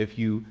you. If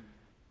you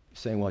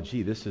saying, well,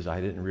 gee,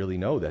 I didn't really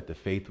know that the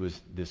faith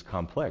was this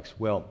complex.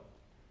 Well,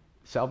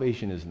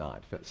 salvation is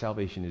not.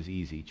 Salvation is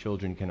easy.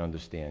 Children can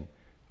understand.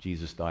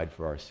 Jesus died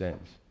for our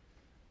sins.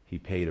 He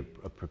paid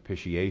a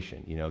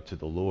propitiation, to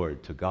the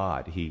Lord, to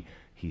God. He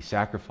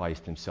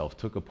sacrificed himself,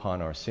 took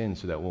upon our sins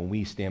so that when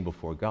we stand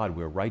before God,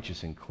 we're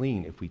righteous and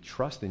clean if we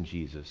trust in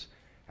Jesus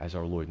as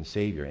our Lord and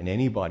Savior. And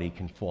anybody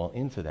can fall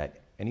into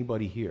that.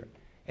 Anybody here,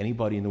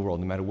 anybody in the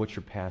world, no matter what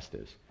your past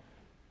is.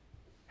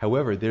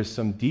 However, there's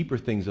some deeper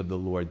things of the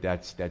Lord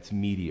that's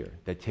meatier,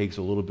 that takes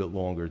a little bit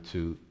longer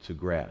to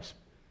grasp.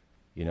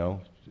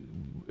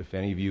 If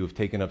any of you have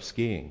taken up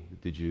skiing,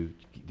 did you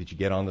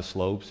get on the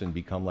slopes and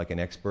become like an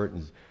expert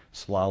in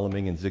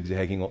slaloming and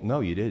zigzagging?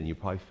 No, you didn't. You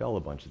probably fell a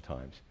bunch of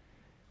times.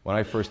 When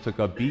I first took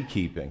up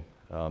beekeeping,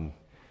 there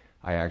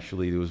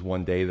was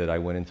one day that I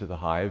went into the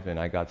hive and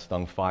I got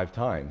stung 5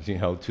 times,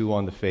 2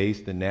 on the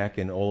face, the neck,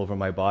 and all over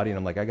my body. And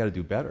I'm like, I got to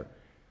do better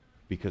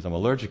because I'm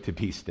allergic to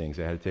bee stings.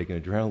 I had to take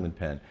an adrenaline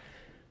pen.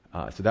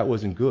 So that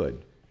wasn't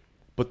good.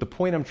 But the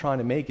point I'm trying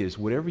to make is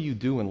whatever you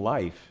do in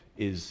life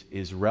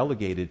is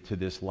relegated to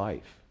this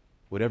life.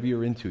 Whatever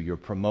you're into, your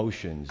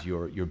promotions,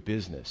 your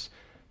business,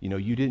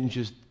 you didn't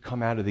just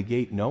come out of the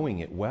gate knowing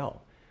it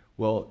well.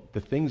 Well, the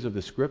things of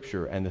the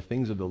Scripture and the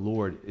things of the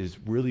Lord is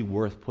really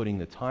worth putting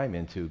the time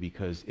into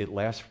because it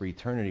lasts for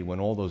eternity when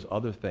all those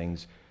other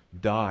things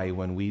die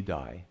when we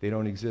die. They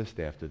don't exist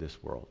after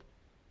this world.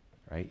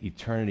 Right?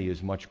 Eternity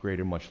is much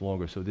greater, much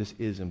longer, so this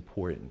is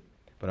important.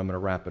 But I'm going to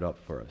wrap it up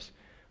for us.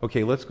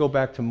 Okay, let's go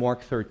back to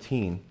Mark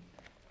 13.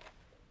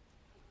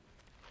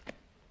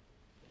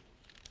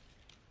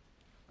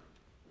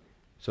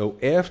 So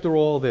after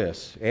all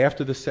this,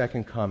 after the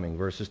second coming,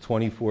 verses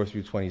 24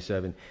 through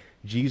 27,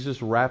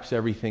 Jesus wraps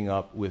everything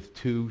up with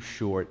 2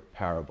 short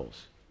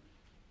parables.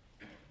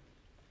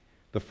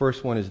 The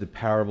first one is the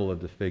parable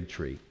of the fig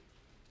tree,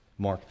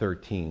 Mark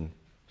 13,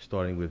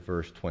 starting with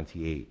verse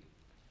 28.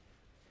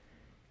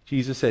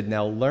 Jesus said,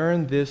 "Now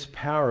learn this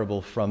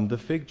parable from the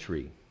fig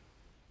tree."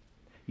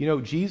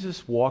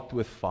 Jesus walked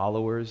with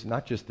followers,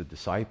 not just the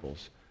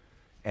disciples,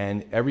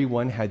 and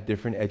everyone had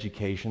different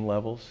education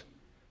levels.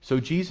 So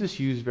Jesus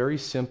used very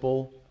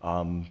simple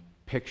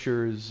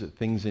pictures,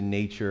 things in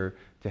nature,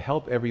 to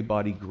help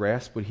everybody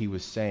grasp what he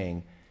was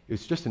saying.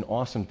 It's just an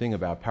awesome thing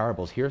about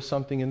parables. Here's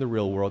something in the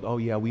real world. Oh,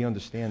 yeah, we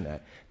understand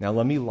that. Now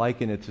let me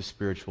liken it to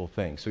spiritual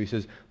things. So he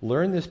says,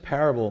 learn this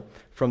parable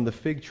from the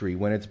fig tree.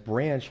 When its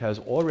branch has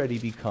already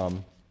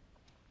become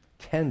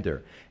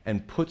tender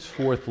and puts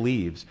forth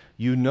leaves,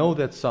 you know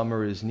that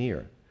summer is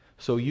near.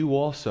 So you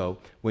also,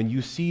 when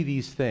you see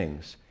these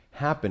things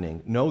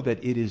happening, know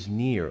that it is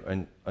near.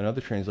 And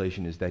another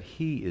translation is that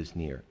he is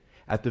near.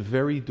 At the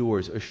very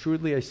doors,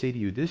 assuredly I say to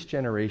you, this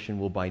generation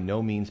will by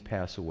no means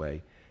pass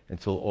away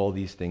until all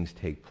these things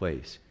take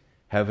place.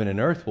 Heaven and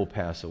earth will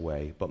pass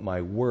away, but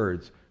my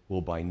words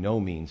will by no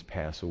means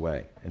pass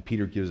away. And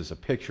Peter gives us a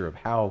picture of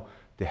how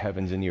the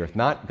heavens and the earth,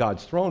 not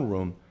God's throne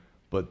room,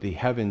 but the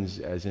heavens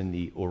as in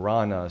the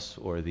Uranus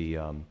or the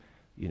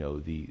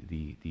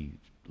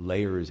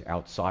layers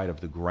outside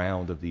of the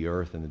ground of the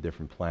earth and the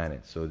different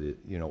planets. So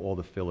all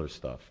the filler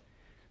stuff.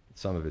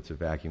 Some of it's a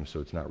vacuum,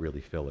 so it's not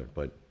really filler,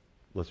 but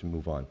let's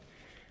move on.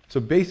 So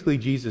basically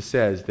Jesus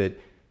says that,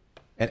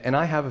 and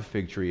I have a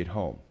fig tree at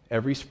home.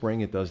 Every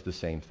spring it does the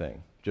same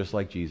thing, just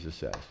like Jesus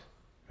says,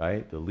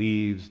 right? The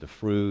leaves, the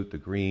fruit, the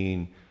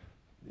green,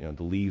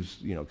 the leaves,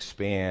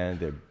 expand.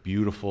 They're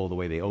beautiful the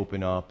way they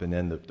open up, and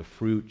then the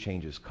fruit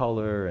changes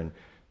color, and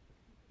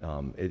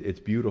it's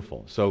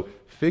beautiful. So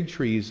fig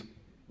trees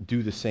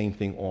do the same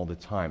thing all the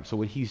time. So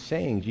what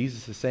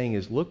Jesus is saying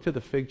is, look to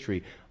the fig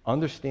tree.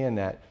 Understand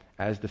that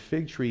as the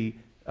fig tree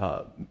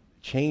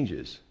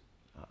changes,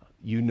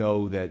 you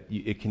know that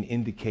it can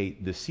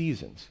indicate the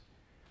seasons.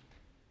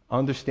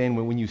 Understand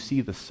when you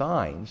see the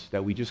signs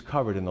that we just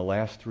covered in the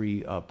last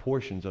 3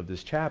 portions of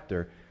this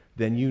chapter,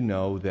 then you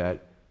know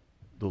that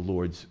the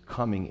Lord's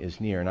coming is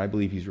near. And I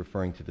believe he's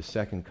referring to the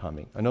second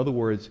coming. In other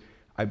words,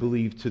 I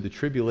believe to the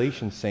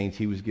tribulation saints,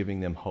 he was giving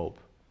them hope.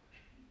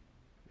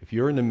 If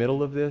you're in the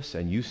middle of this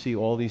and you see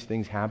all these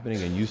things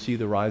happening and you see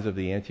the rise of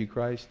the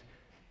Antichrist,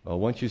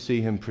 once you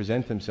see him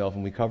present himself,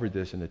 and we covered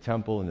this in the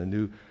temple and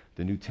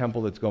the new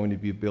temple that's going to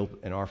be built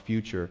in our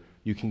future,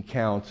 you can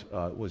count,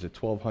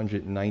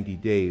 1,290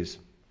 days?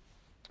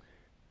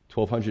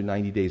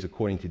 1,290 days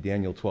according to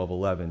Daniel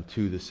 12:11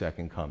 to the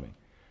second coming.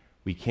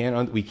 We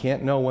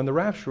can't know when the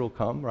rapture will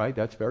come, right?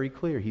 That's very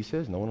clear. He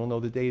says no one will know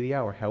the day or the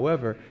hour.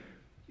 However,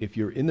 if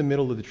you're in the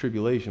middle of the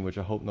tribulation, which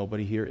I hope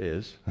nobody here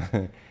is,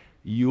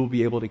 you will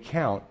be able to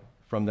count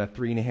from that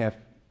 3.5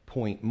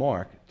 point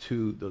mark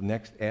to the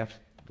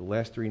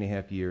last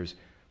 3.5 years.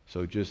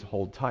 So just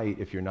hold tight.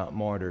 If you're not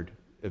martyred,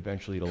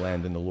 eventually to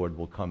land, and the Lord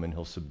will come and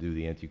he'll subdue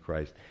the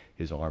Antichrist,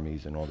 his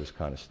armies, and all this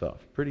kind of stuff.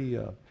 Pretty,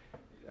 like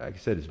I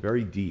said, it's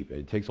very deep.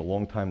 It takes a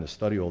long time to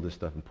study all this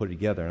stuff and put it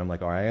together. And I'm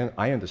like, all right,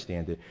 I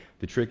understand it.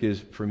 The trick is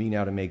for me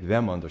now to make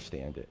them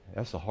understand it.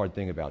 That's the hard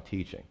thing about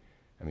teaching.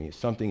 I mean, if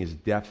something as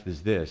depth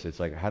as this, it's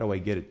like, how do I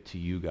get it to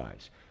you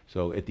guys?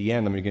 So at the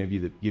end, I'm going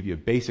to give you a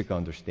basic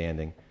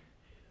understanding,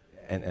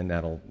 and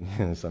that'll.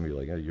 Some of you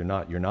are like, oh,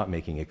 you're not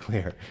making it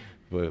clear,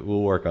 but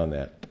we'll work on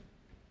that.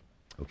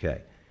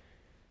 Okay.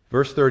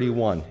 Verse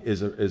 31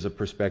 is a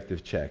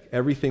perspective check.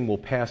 Everything will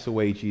pass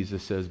away,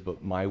 Jesus says,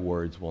 but my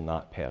words will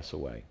not pass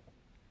away.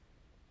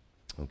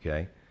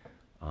 Okay?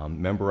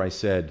 Remember I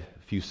said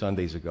a few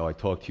Sundays ago, I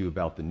talked to you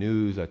about the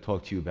news, I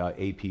talked to you about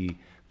AP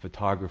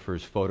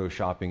photographers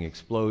photoshopping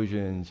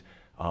explosions,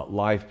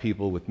 live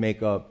people with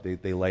makeup,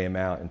 they lay them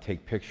out and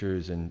take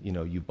pictures, and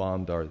you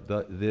bombed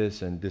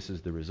this, and this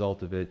is the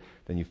result of it.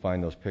 Then you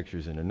find those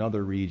pictures in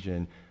another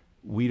region.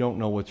 We don't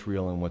know what's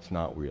real and what's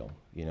not real.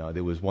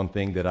 There was one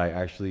thing that I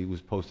actually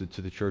was posted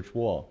to the church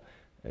wall.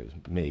 It was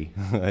me.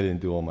 I didn't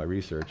do all my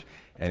research,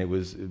 and it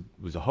was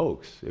a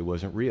hoax. It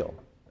wasn't real.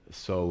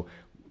 So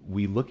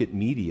we look at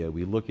media,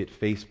 we look at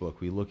Facebook,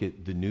 we look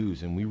at the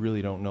news, and we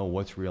really don't know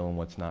what's real and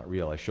what's not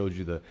real. I showed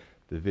you the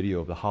video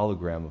of the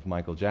hologram of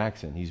Michael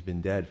Jackson. He's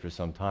been dead for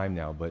some time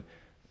now, but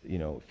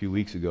a few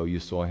weeks ago you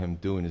saw him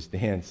doing his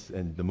dance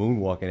and the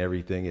moonwalk and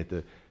everything at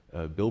the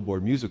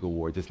Billboard Music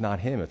Awards. It's not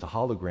him, it's a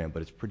hologram,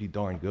 but it's pretty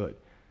darn good.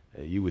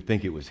 You would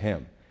think it was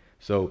him.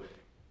 So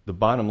the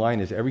bottom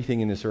line is everything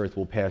in this earth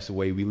will pass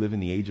away. We live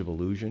in the age of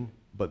illusion,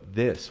 but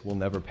this will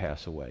never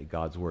pass away,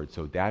 God's word.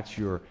 So that's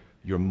your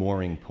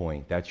mooring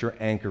point. That's your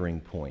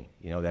anchoring point.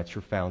 That's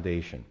your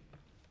foundation.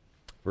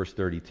 Verse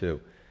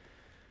 32.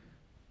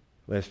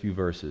 Last few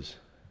verses.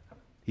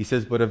 He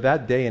says, but of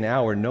that day and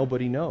hour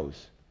nobody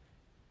knows,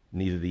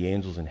 neither the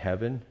angels in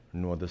heaven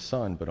nor the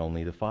Son, but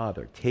only the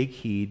Father. Take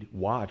heed,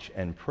 watch,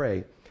 and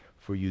pray,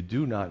 for you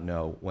do not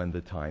know when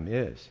the time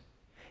is.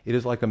 It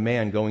is like a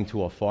man going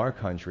to a far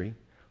country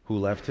who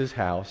left his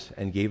house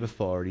and gave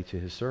authority to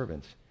his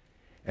servants,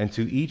 and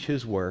to each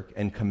his work,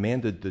 and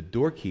commanded the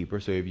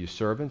doorkeeper, so you have your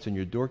servants and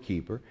your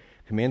doorkeeper,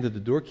 commanded the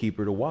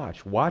doorkeeper to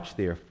watch. Watch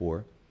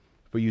therefore,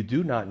 for you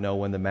do not know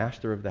when the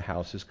master of the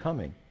house is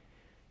coming,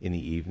 in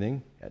the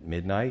evening, at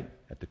midnight,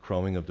 at the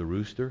crowing of the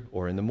rooster,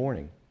 or in the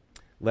morning,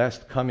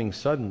 lest coming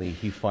suddenly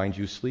he find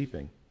you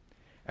sleeping.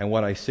 And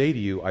what I say to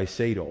you, I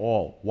say to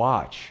all,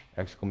 watch!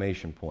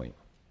 Exclamation point.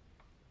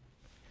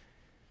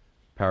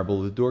 Parable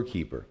of the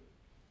doorkeeper.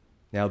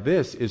 Now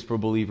this is for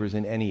believers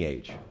in any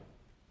age.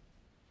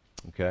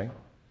 Okay?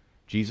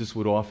 Jesus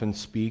would often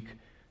speak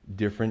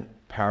different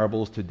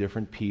parables to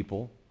different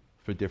people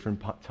for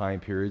different time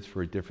periods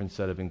for a different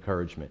set of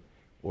encouragement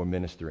or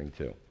ministering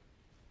to.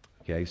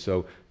 Okay,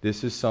 so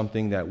this is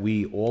something that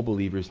we, all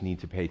believers, need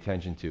to pay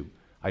attention to.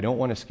 I don't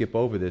want to skip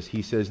over this.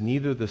 He says,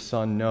 neither the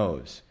Son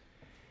knows.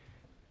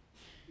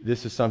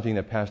 This is something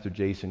that Pastor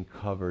Jason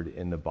covered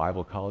in the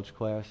Bible college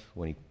class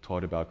when he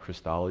taught about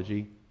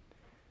Christology.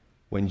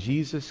 When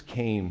Jesus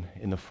came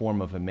in the form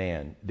of a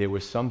man, there were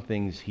some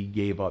things he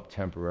gave up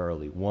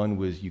temporarily. One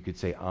was, you could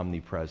say,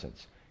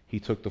 omnipresence. He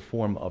took the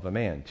form of a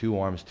man, 2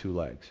 arms, 2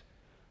 legs.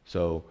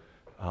 So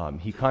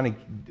he kind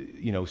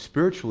of,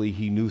 spiritually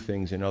he knew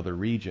things in other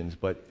regions,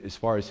 but as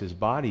far as his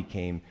body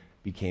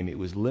became, it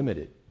was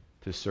limited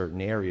to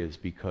certain areas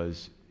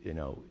because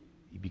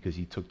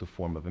he took the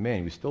form of a man.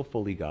 He was still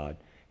fully God.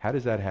 How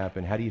does that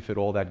happen? How do you fit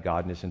all that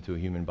godness into a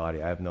human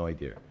body? I have no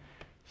idea.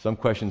 Some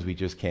questions we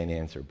just can't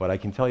answer, but I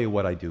can tell you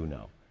what I do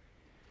know.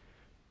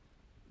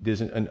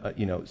 There's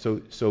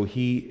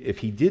if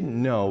he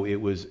didn't know, it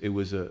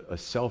was a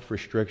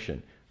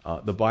self-restriction.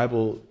 The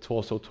Bible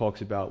also talks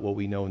about what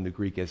we know in the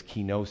Greek as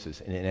kenosis,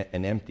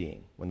 an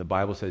emptying. When the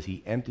Bible says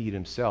he emptied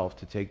himself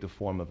to take the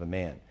form of a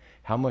man.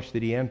 How much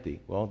did he empty?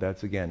 Well,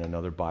 that's again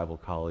another Bible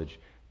college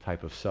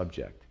type of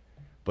subject.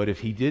 But if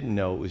he didn't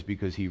know, it was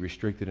because he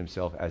restricted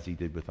himself as he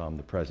did with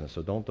omnipresence.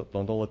 So don't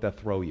let that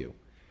throw you.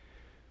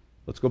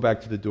 Let's go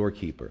back to the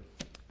doorkeeper.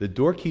 The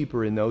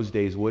doorkeeper in those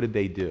days, what did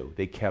they do?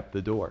 They kept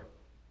the door,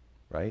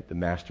 right? The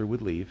master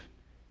would leave,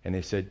 and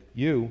they said,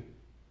 you,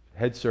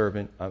 head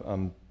servant,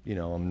 I'm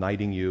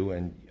knighting you,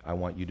 and I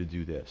want you to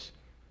do this.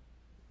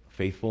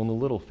 Faithful in the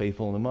little,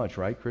 faithful in the much,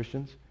 right,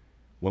 Christians?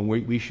 When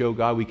we show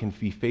God we can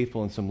be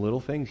faithful in some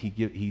little things,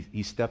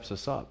 he steps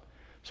us up.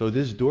 So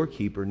this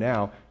doorkeeper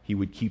now, he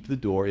would keep the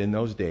door in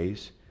those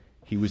days.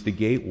 He was the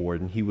gate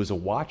warden. He was a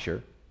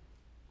watcher.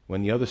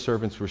 When the other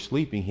servants were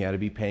sleeping, he had to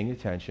be paying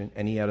attention,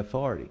 and he had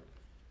authority.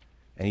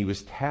 And he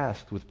was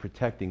tasked with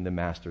protecting the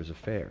master's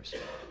affairs.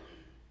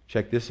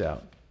 Check this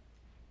out.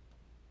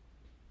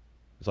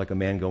 It's like a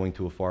man going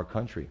to a far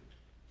country.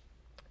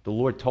 The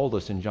Lord told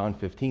us in John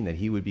 15 that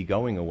he would be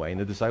going away, and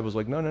the disciples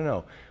were like,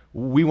 no,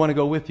 we want to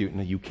go with you.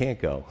 No, you can't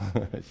go.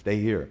 Stay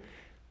here.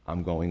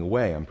 I'm going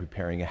away. I'm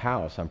preparing a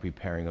house. I'm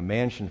preparing a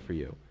mansion for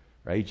you.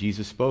 Right?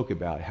 Jesus spoke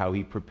about how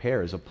he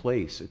prepares a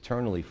place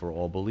eternally for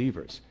all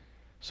believers.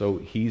 So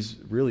he's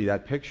really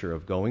that picture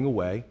of going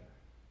away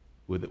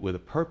with a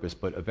purpose,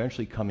 but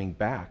eventually coming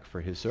back for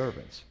his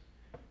servants.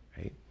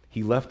 Right?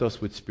 He left us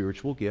with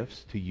spiritual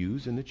gifts to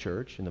use in the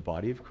church, in the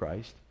body of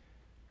Christ,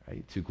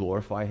 right? To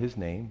glorify his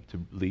name, to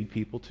lead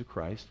people to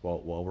Christ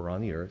while we're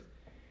on the earth.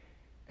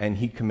 And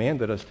he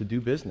commanded us to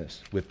do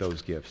business with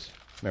those gifts.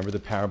 Remember the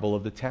parable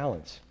of the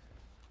talents.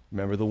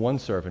 Remember the one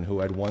servant who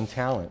had 1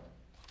 talent.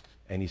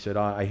 And he said,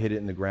 I hid it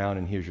in the ground,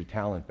 and here's your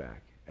talent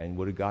back. And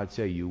what did God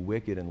say? You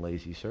wicked and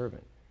lazy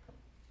servant.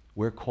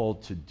 We're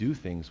called to do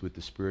things with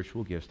the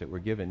spiritual gifts that we're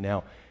given.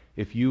 Now,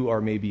 If you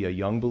are maybe a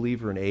young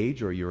believer in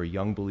age or you're a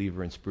young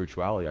believer in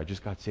spirituality, I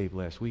just got saved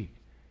last week.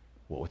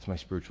 Well, what's my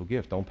spiritual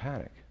gift? Don't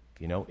panic.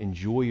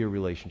 Enjoy your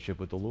relationship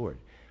with the Lord.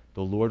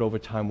 The Lord over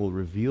time will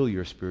reveal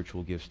your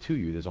spiritual gifts to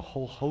you. There's a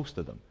whole host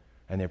of them,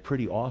 and they're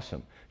pretty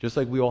awesome. Just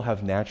like we all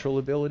have natural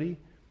ability,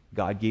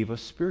 God gave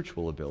us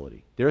spiritual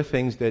ability. There are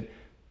things that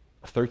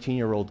a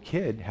 13-year-old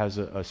kid has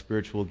a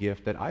spiritual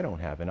gift that I don't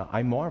have, and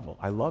I marvel.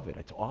 I love it.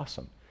 It's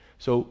awesome.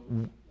 So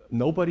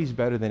nobody's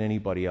better than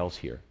anybody else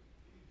here.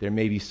 There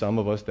may be some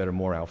of us that are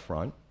more out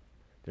front.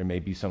 There may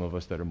be some of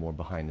us that are more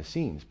behind the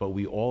scenes, but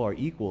we all are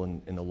equal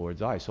in the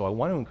Lord's eyes. So I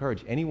want to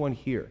encourage anyone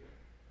here,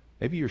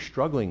 maybe you're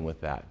struggling with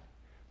that.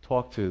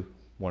 Talk to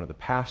one of the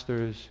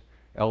pastors,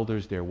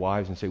 elders, their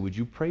wives, and say, would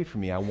you pray for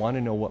me? I want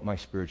to know what my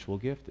spiritual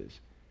gift is.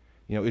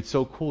 It's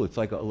so cool. It's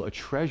like a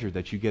treasure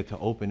that you get to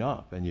open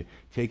up, and you're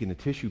taking the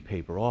tissue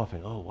paper off,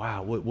 and oh,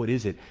 wow, what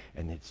is it?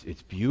 And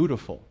it's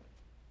beautiful.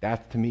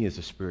 That, to me, is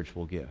a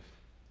spiritual gift.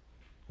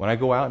 When I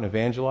go out and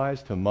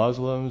evangelize to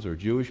Muslims or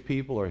Jewish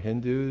people or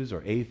Hindus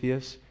or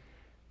atheists,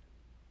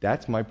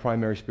 that's my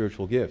primary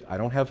spiritual gift. I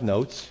don't have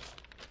notes.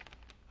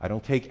 I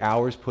don't take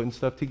hours putting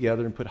stuff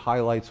together and put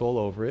highlights all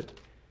over it.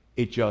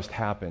 It just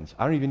happens.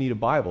 I don't even need a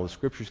Bible. The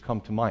scriptures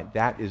come to mind.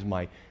 That is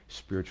my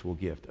spiritual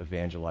gift,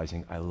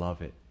 evangelizing. I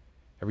love it.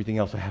 Everything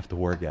else I have to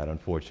work at,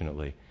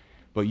 unfortunately.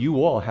 But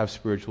you all have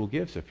spiritual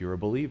gifts if you're a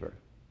believer.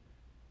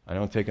 I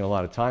know I'm taking a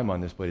lot of time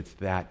on this, but it's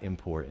that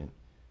important.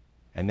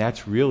 And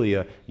that's really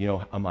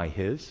am I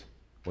His?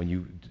 When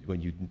you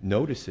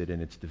notice it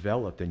and it's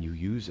developed and you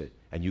use it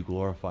and you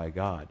glorify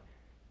God,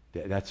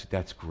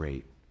 that's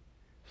great.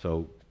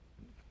 So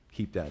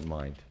keep that in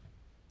mind.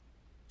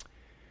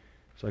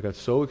 So I got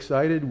so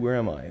excited. Where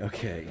am I?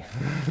 Okay.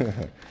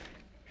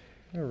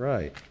 All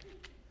right.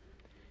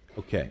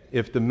 Okay.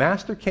 If the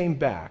master came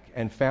back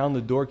and found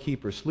the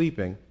doorkeeper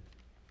sleeping,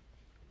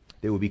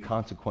 there would be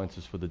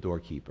consequences for the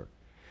doorkeeper.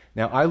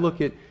 Now, I look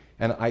at,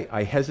 and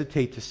I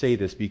hesitate to say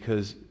this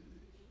because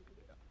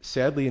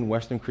sadly in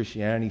Western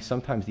Christianity,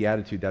 sometimes the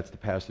attitude, that's the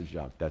pastor's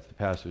job, that's the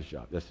pastor's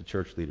job, that's the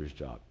church leader's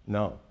job.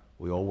 No,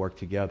 we all work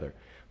together.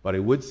 But I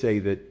would say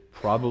that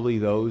probably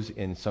those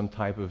in some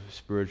type of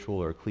spiritual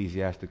or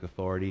ecclesiastic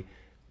authority,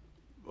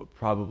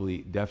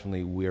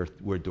 definitely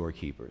we're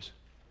doorkeepers.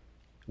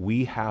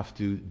 We have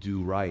to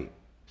do right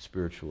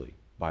spiritually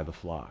by the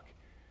flock.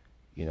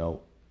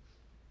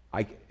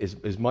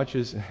 As much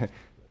as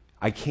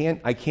I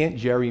can't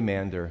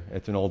gerrymander,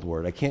 it's an old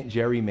word, I can't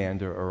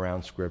gerrymander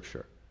around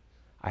Scripture.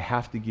 I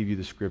have to give you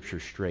the Scripture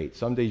straight.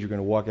 Some days you're going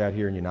to walk out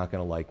here and you're not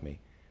going to like me.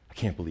 I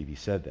can't believe he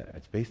said that.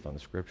 It's based on the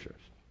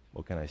Scriptures.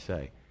 What can I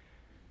say?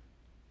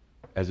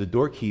 As a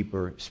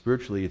doorkeeper,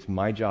 spiritually, it's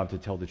my job to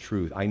tell the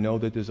truth. I know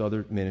that there's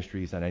other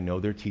ministries, and I know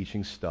they're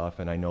teaching stuff,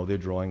 and I know they're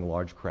drawing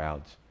large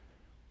crowds,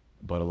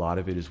 but a lot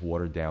of it is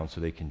watered down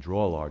so they can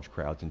draw large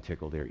crowds and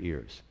tickle their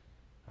ears.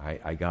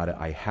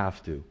 I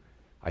have to.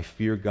 I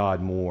fear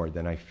God more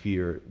than I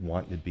fear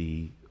wanting to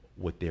be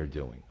what they're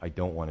doing. I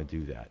don't want to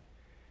do that.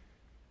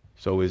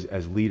 So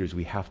as leaders,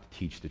 we have to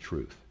teach the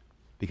truth.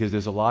 Because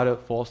there's a lot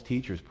of false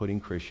teachers putting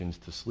Christians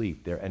to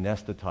sleep. They're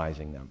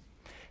anesthetizing them.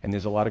 And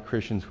there's a lot of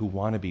Christians who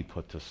want to be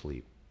put to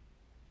sleep.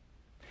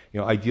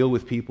 I deal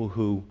with people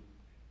who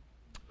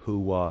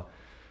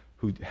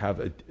have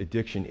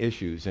addiction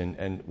issues,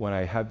 and when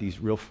I have these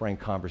real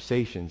frank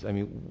conversations,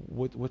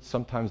 what's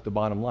sometimes the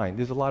bottom line?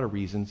 There's a lot of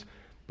reasons,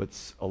 but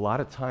a lot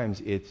of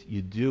times it's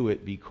you do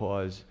it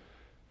because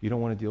you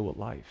don't want to deal with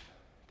life.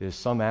 There's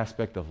some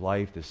aspect of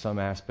life, there's some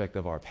aspect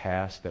of our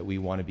past that we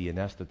want to be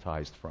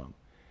anesthetized from.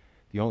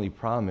 The only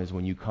problem is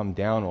when you come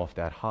down off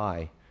that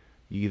high,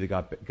 you either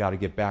got to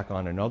get back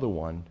on another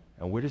one,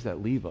 and where does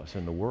that leave us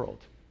in the world?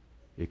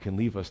 It can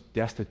leave us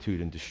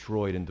destitute and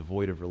destroyed and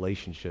devoid of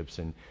relationships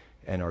and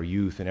our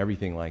youth and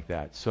everything like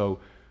that. So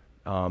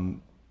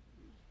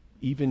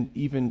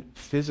even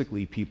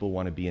physically, people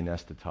want to be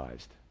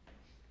anesthetized.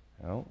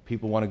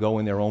 People want to go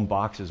in their own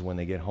boxes when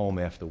they get home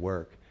after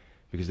work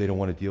because they don't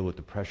want to deal with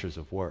the pressures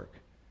of work.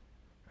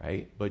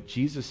 Right? But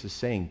Jesus is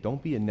saying,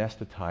 don't be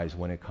anesthetized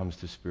when it comes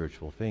to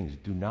spiritual things.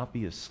 Do not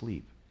be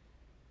asleep.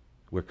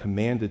 We're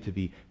commanded to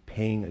be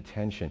paying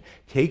attention.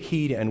 Take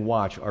heed and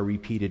watch are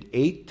repeated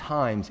 8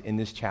 times in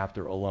this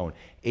chapter alone.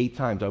 8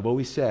 times. I've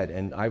always said,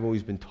 and I've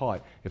always been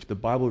taught, if the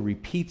Bible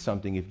repeats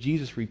something, if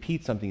Jesus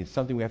repeats something, it's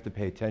something we have to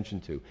pay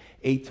attention to.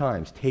 8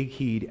 times. Take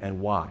heed and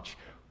watch.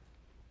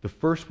 The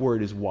first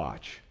word is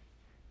watch.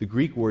 The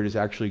Greek word is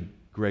actually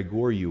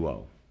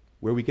Gregorio,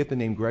 where we get the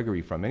name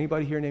Gregory from.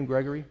 Anybody here named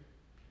Gregory?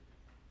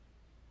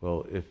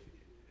 Well,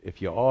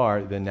 if you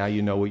are, then now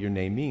you know what your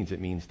name means.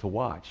 It means to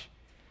watch.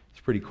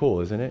 It's pretty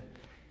cool, isn't it?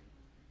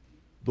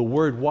 The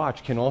word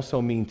watch can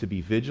also mean to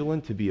be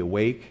vigilant, to be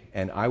awake,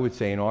 and I would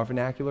say in our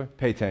vernacular,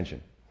 pay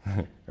attention,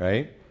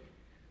 right?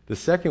 The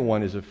second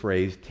one is a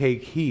phrase,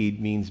 take heed,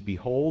 means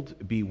behold,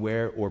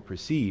 beware, or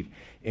perceive.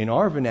 In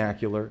our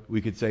vernacular, we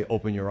could say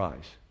open your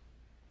eyes.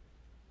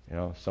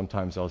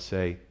 Sometimes I'll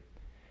say,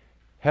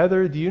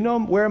 Heather, do you know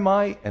where am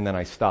I? And then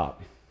I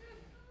stop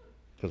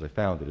because I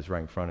found it. It's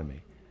right in front of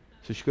me.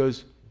 So she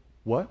goes,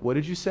 What? What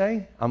did you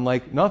say? I'm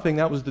like, nothing,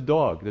 that was the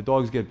dog. The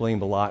dogs get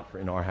blamed a lot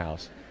in our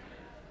house.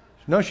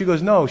 No, she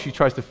goes, no. She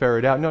tries to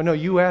ferret out. No,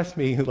 you asked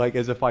me, like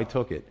as if I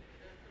took it.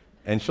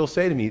 And she'll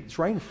say to me, it's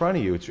right in front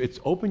of you. It's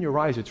open your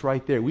eyes. It's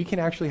right there. We can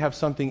actually have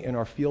something in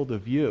our field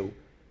of view,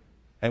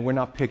 and we're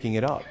not picking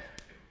it up.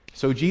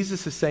 So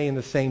Jesus is saying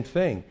the same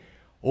thing.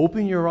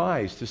 Open your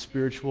eyes to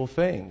spiritual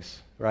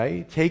things,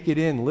 right? Take it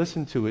in,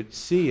 listen to it,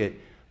 see it,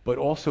 but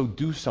also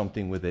do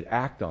something with it.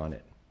 Act on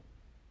it.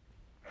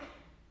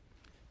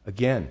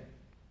 Again,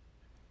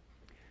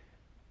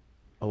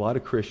 a lot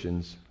of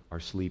Christians are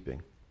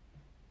sleeping.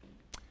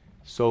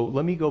 So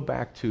let me go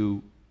back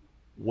to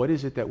what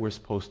is it that we're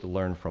supposed to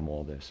learn from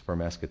all this,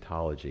 from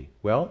eschatology?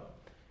 Well,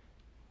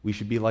 we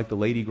should be like the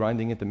lady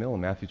grinding at the mill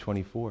in Matthew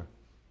 24,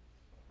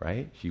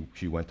 right?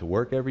 She went to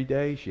work every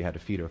day. She had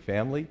to feed her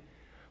family,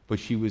 but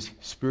she was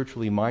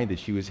spiritually minded.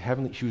 She was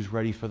heavenly. She was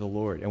ready for the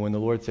Lord. And when the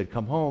Lord said,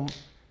 come home,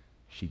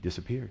 she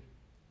disappeared.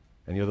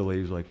 And the other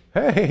lady was like,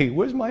 hey,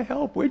 where's my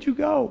help? Where'd you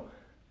go?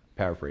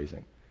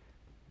 Paraphrasing.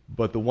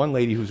 But the one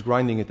lady who was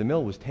grinding at the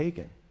mill was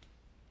taken,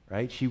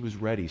 right? She was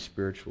ready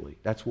spiritually.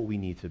 That's what we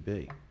need to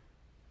be.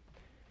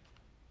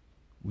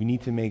 We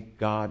need to make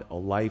God a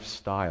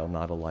lifestyle,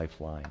 not a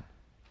lifeline.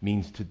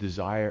 Means to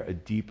desire a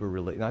deeper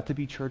relationship, not to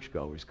be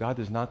churchgoers. God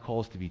does not call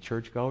us to be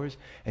churchgoers,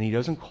 and he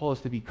doesn't call us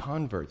to be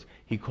converts.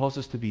 He calls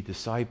us to be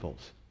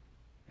disciples.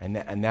 And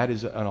that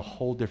is on a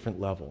whole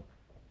different level.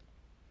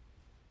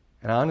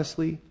 And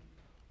honestly,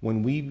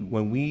 when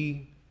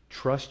we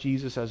trust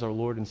Jesus as our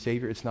Lord and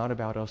Savior, it's not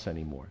about us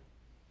anymore.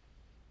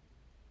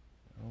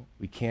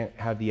 We can't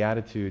have the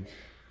attitude,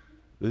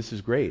 this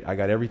is great. I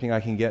got everything I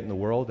can get in the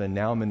world, and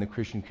now I'm in the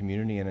Christian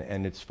community,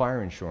 and it's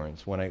fire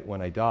insurance.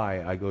 When I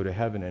die, I go to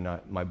heaven, and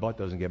my butt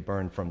doesn't get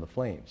burned from the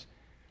flames.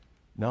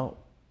 No,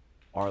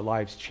 our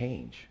lives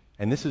change,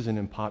 and this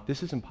isn't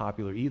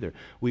popular either.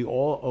 We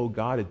all owe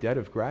God a debt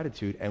of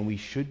gratitude, and we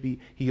should be.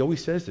 He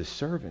always says this: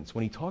 servants.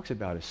 When he talks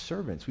about us,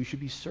 servants, we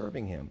should be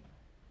serving him.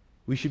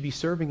 We should be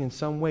serving in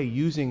some way,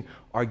 using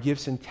our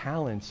gifts and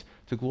talents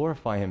to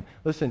glorify him.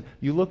 Listen,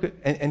 you look at,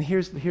 and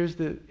here's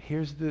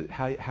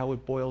how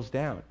it boils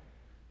down.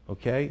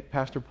 Okay,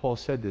 Pastor Paul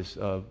said this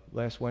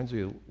last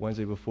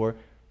Wednesday before.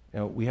 You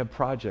know, we have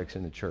projects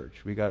in the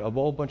church. We got a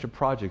whole bunch of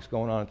projects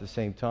going on at the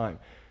same time.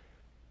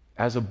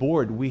 As a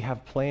board, we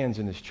have plans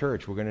in this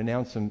church. We're going to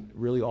announce some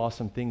really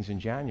awesome things in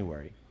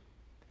January.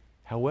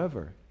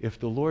 However, if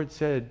the Lord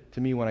said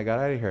to me when I got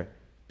out of here,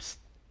 "Psst,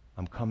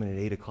 I'm coming at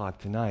 8 o'clock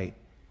tonight,"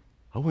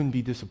 I wouldn't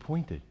be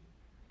disappointed.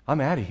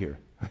 I'm out of here.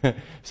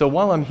 So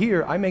while I'm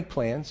here, I make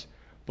plans,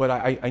 but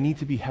I need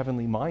to be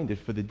heavenly minded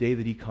for the day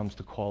that he comes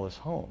to call us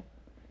home.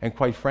 And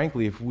quite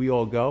frankly, if we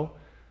all go,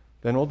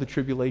 then all the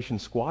tribulation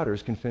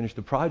squatters can finish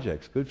the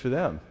projects. Good for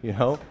them, you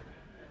know.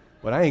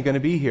 But I ain't going to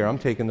be here. I'm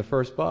taking the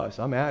first bus.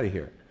 I'm out of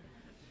here.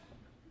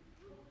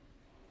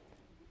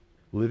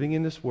 Living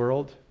in this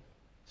world,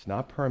 it's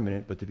not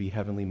permanent, but to be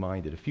heavenly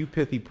minded. A few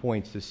pithy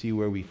points to see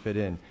where we fit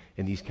in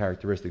these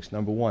characteristics.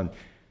 Number one,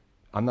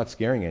 I'm not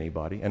scaring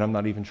anybody, and I'm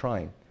not even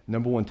trying.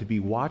 Number one, to be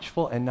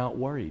watchful and not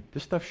worried.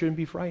 This stuff shouldn't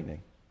be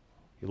frightening.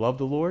 You love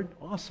the Lord?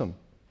 Awesome.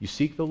 You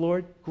seek the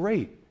Lord?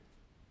 Great.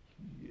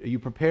 Are you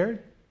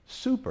prepared?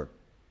 Super.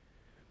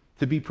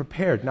 To be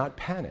prepared, not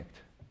panicked.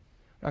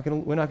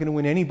 We're not going to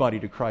win anybody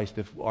to Christ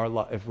if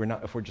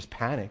we're just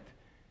panicked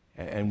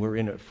and we're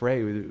in a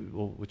fray.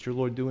 Well, what's your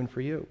Lord doing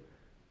for you?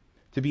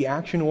 To be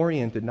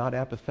action-oriented, not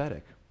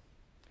apathetic.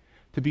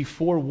 To be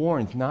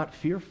forewarned, not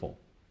fearful.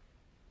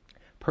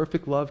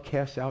 Perfect love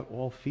casts out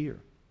all fear.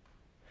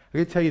 I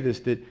got to tell you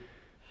this, let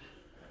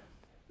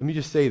me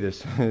just say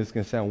this. It's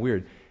going to sound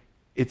weird.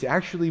 It's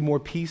actually more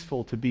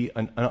peaceful to be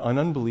an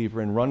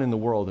unbeliever and run in the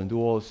world and do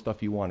all the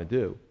stuff you want to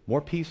do. More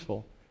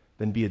peaceful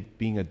than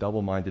being a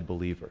double-minded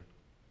believer.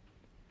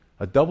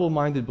 A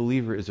double-minded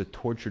believer is a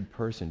tortured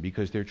person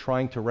because they're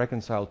trying to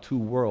reconcile two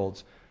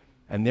worlds,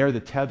 and they're the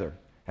tether.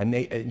 And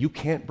you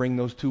can't bring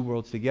those two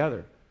worlds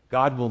together.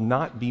 God will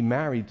not be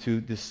married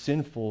to this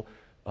sinful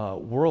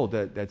world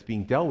that's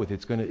being dealt with.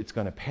 It's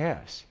going to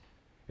pass.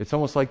 It's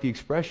almost like the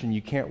expression,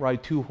 you can't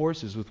ride two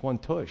horses with one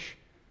tush.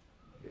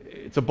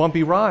 It's a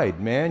bumpy ride,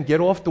 man. Get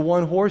off the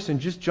one horse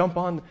and just jump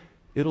on.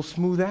 It'll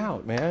smooth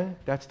out, man.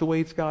 That's the way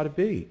it's got to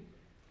be.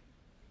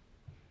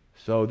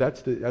 So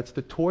that's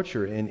the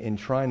torture in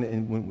trying to,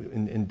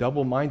 in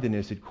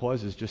double-mindedness. It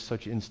causes just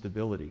such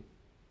instability.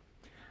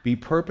 Be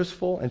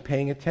purposeful and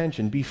paying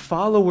attention. Be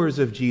followers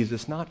of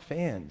Jesus, not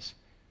fans.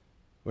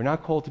 We're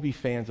not called to be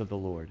fans of the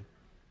Lord,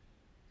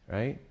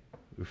 right?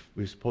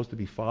 We're supposed to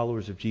be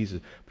followers of Jesus.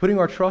 Putting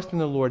our trust in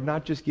the Lord,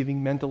 not just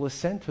giving mental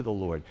assent to the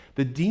Lord.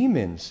 The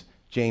demons,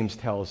 James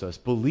tells us,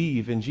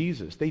 believe in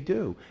Jesus. They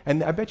do.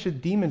 And I bet you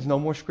demons know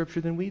more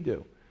scripture than we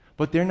do.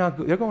 But they're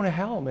going to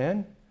hell,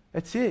 man.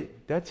 That's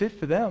it. That's it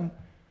for them.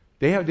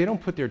 They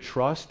don't put their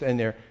trust and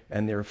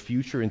their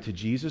future into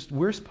Jesus.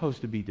 We're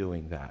supposed to be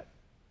doing that.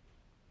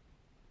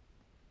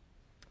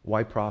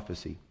 Why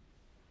prophecy?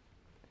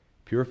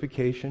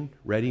 Purification,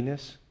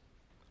 readiness.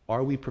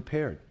 Are we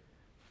prepared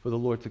for the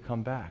Lord to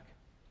come back?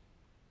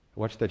 I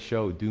watched that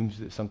show,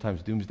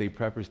 sometimes Doomsday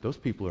Preppers. Those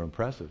people are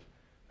impressive.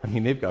 I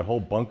mean, they've got whole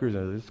bunkers,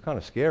 and it's kind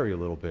of scary a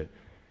little bit.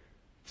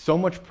 So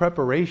much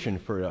preparation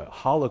for a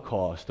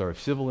Holocaust or a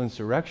civil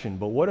insurrection,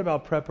 but what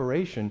about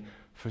preparation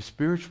for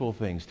spiritual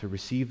things to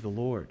receive the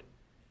Lord?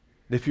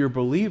 If you're a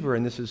believer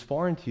and this is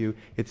foreign to you,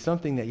 it's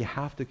something that you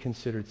have to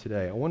consider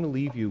today. I want to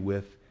leave you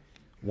with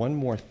one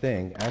more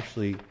thing.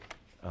 Actually,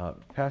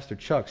 Pastor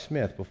Chuck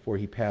Smith, before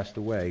he passed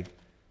away,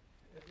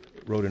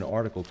 wrote an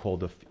article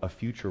called A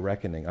Future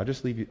Reckoning. I'll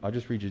just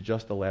read you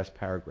just the last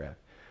paragraph.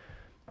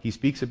 He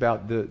speaks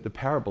about the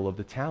parable of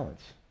the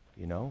talents,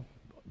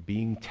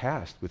 being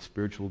tasked with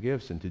spiritual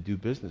gifts and to do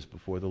business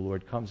before the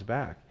Lord comes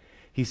back.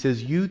 He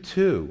says, you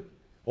too,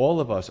 all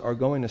of us, are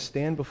going to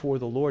stand before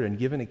the Lord and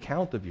give an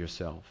account of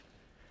yourself.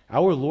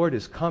 Our Lord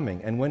is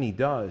coming, and when he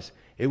does,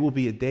 it will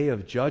be a day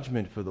of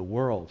judgment for the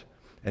world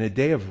and a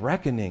day of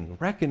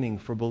reckoning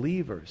for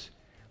believers.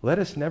 Let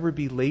us never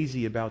be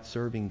lazy about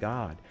serving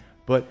God,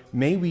 but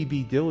may we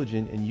be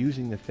diligent in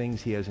using the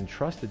things he has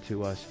entrusted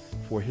to us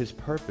for his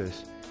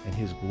purpose and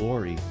his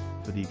glory,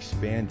 for the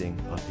expanding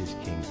of his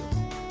kingdom.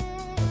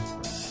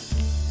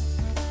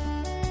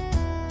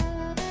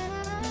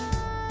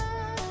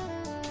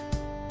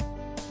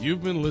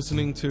 You've been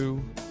listening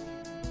to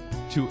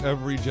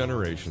Every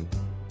Generation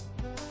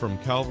from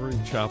Calvary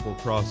Chapel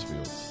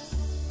Crossfields.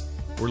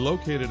 We're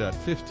located at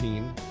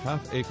 15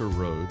 Half Acre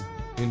Road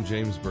in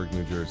Jamesburg,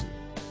 New Jersey.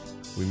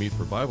 We meet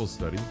for Bible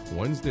study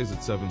Wednesdays at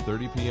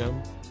 7:30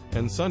 p.m.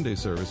 and Sunday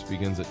service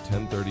begins at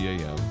 10:30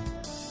 a.m.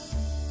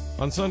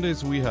 On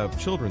Sundays, we have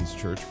children's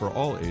church for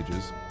all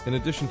ages, in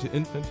addition to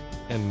infant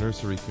and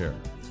nursery care.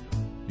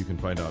 You can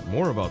find out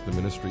more about the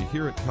ministry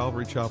here at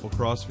Calvary Chapel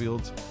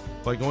Crossfields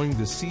by going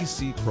to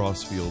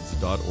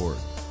cccrossfields.org.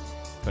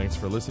 Thanks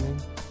for listening,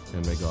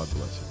 and may God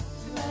bless you.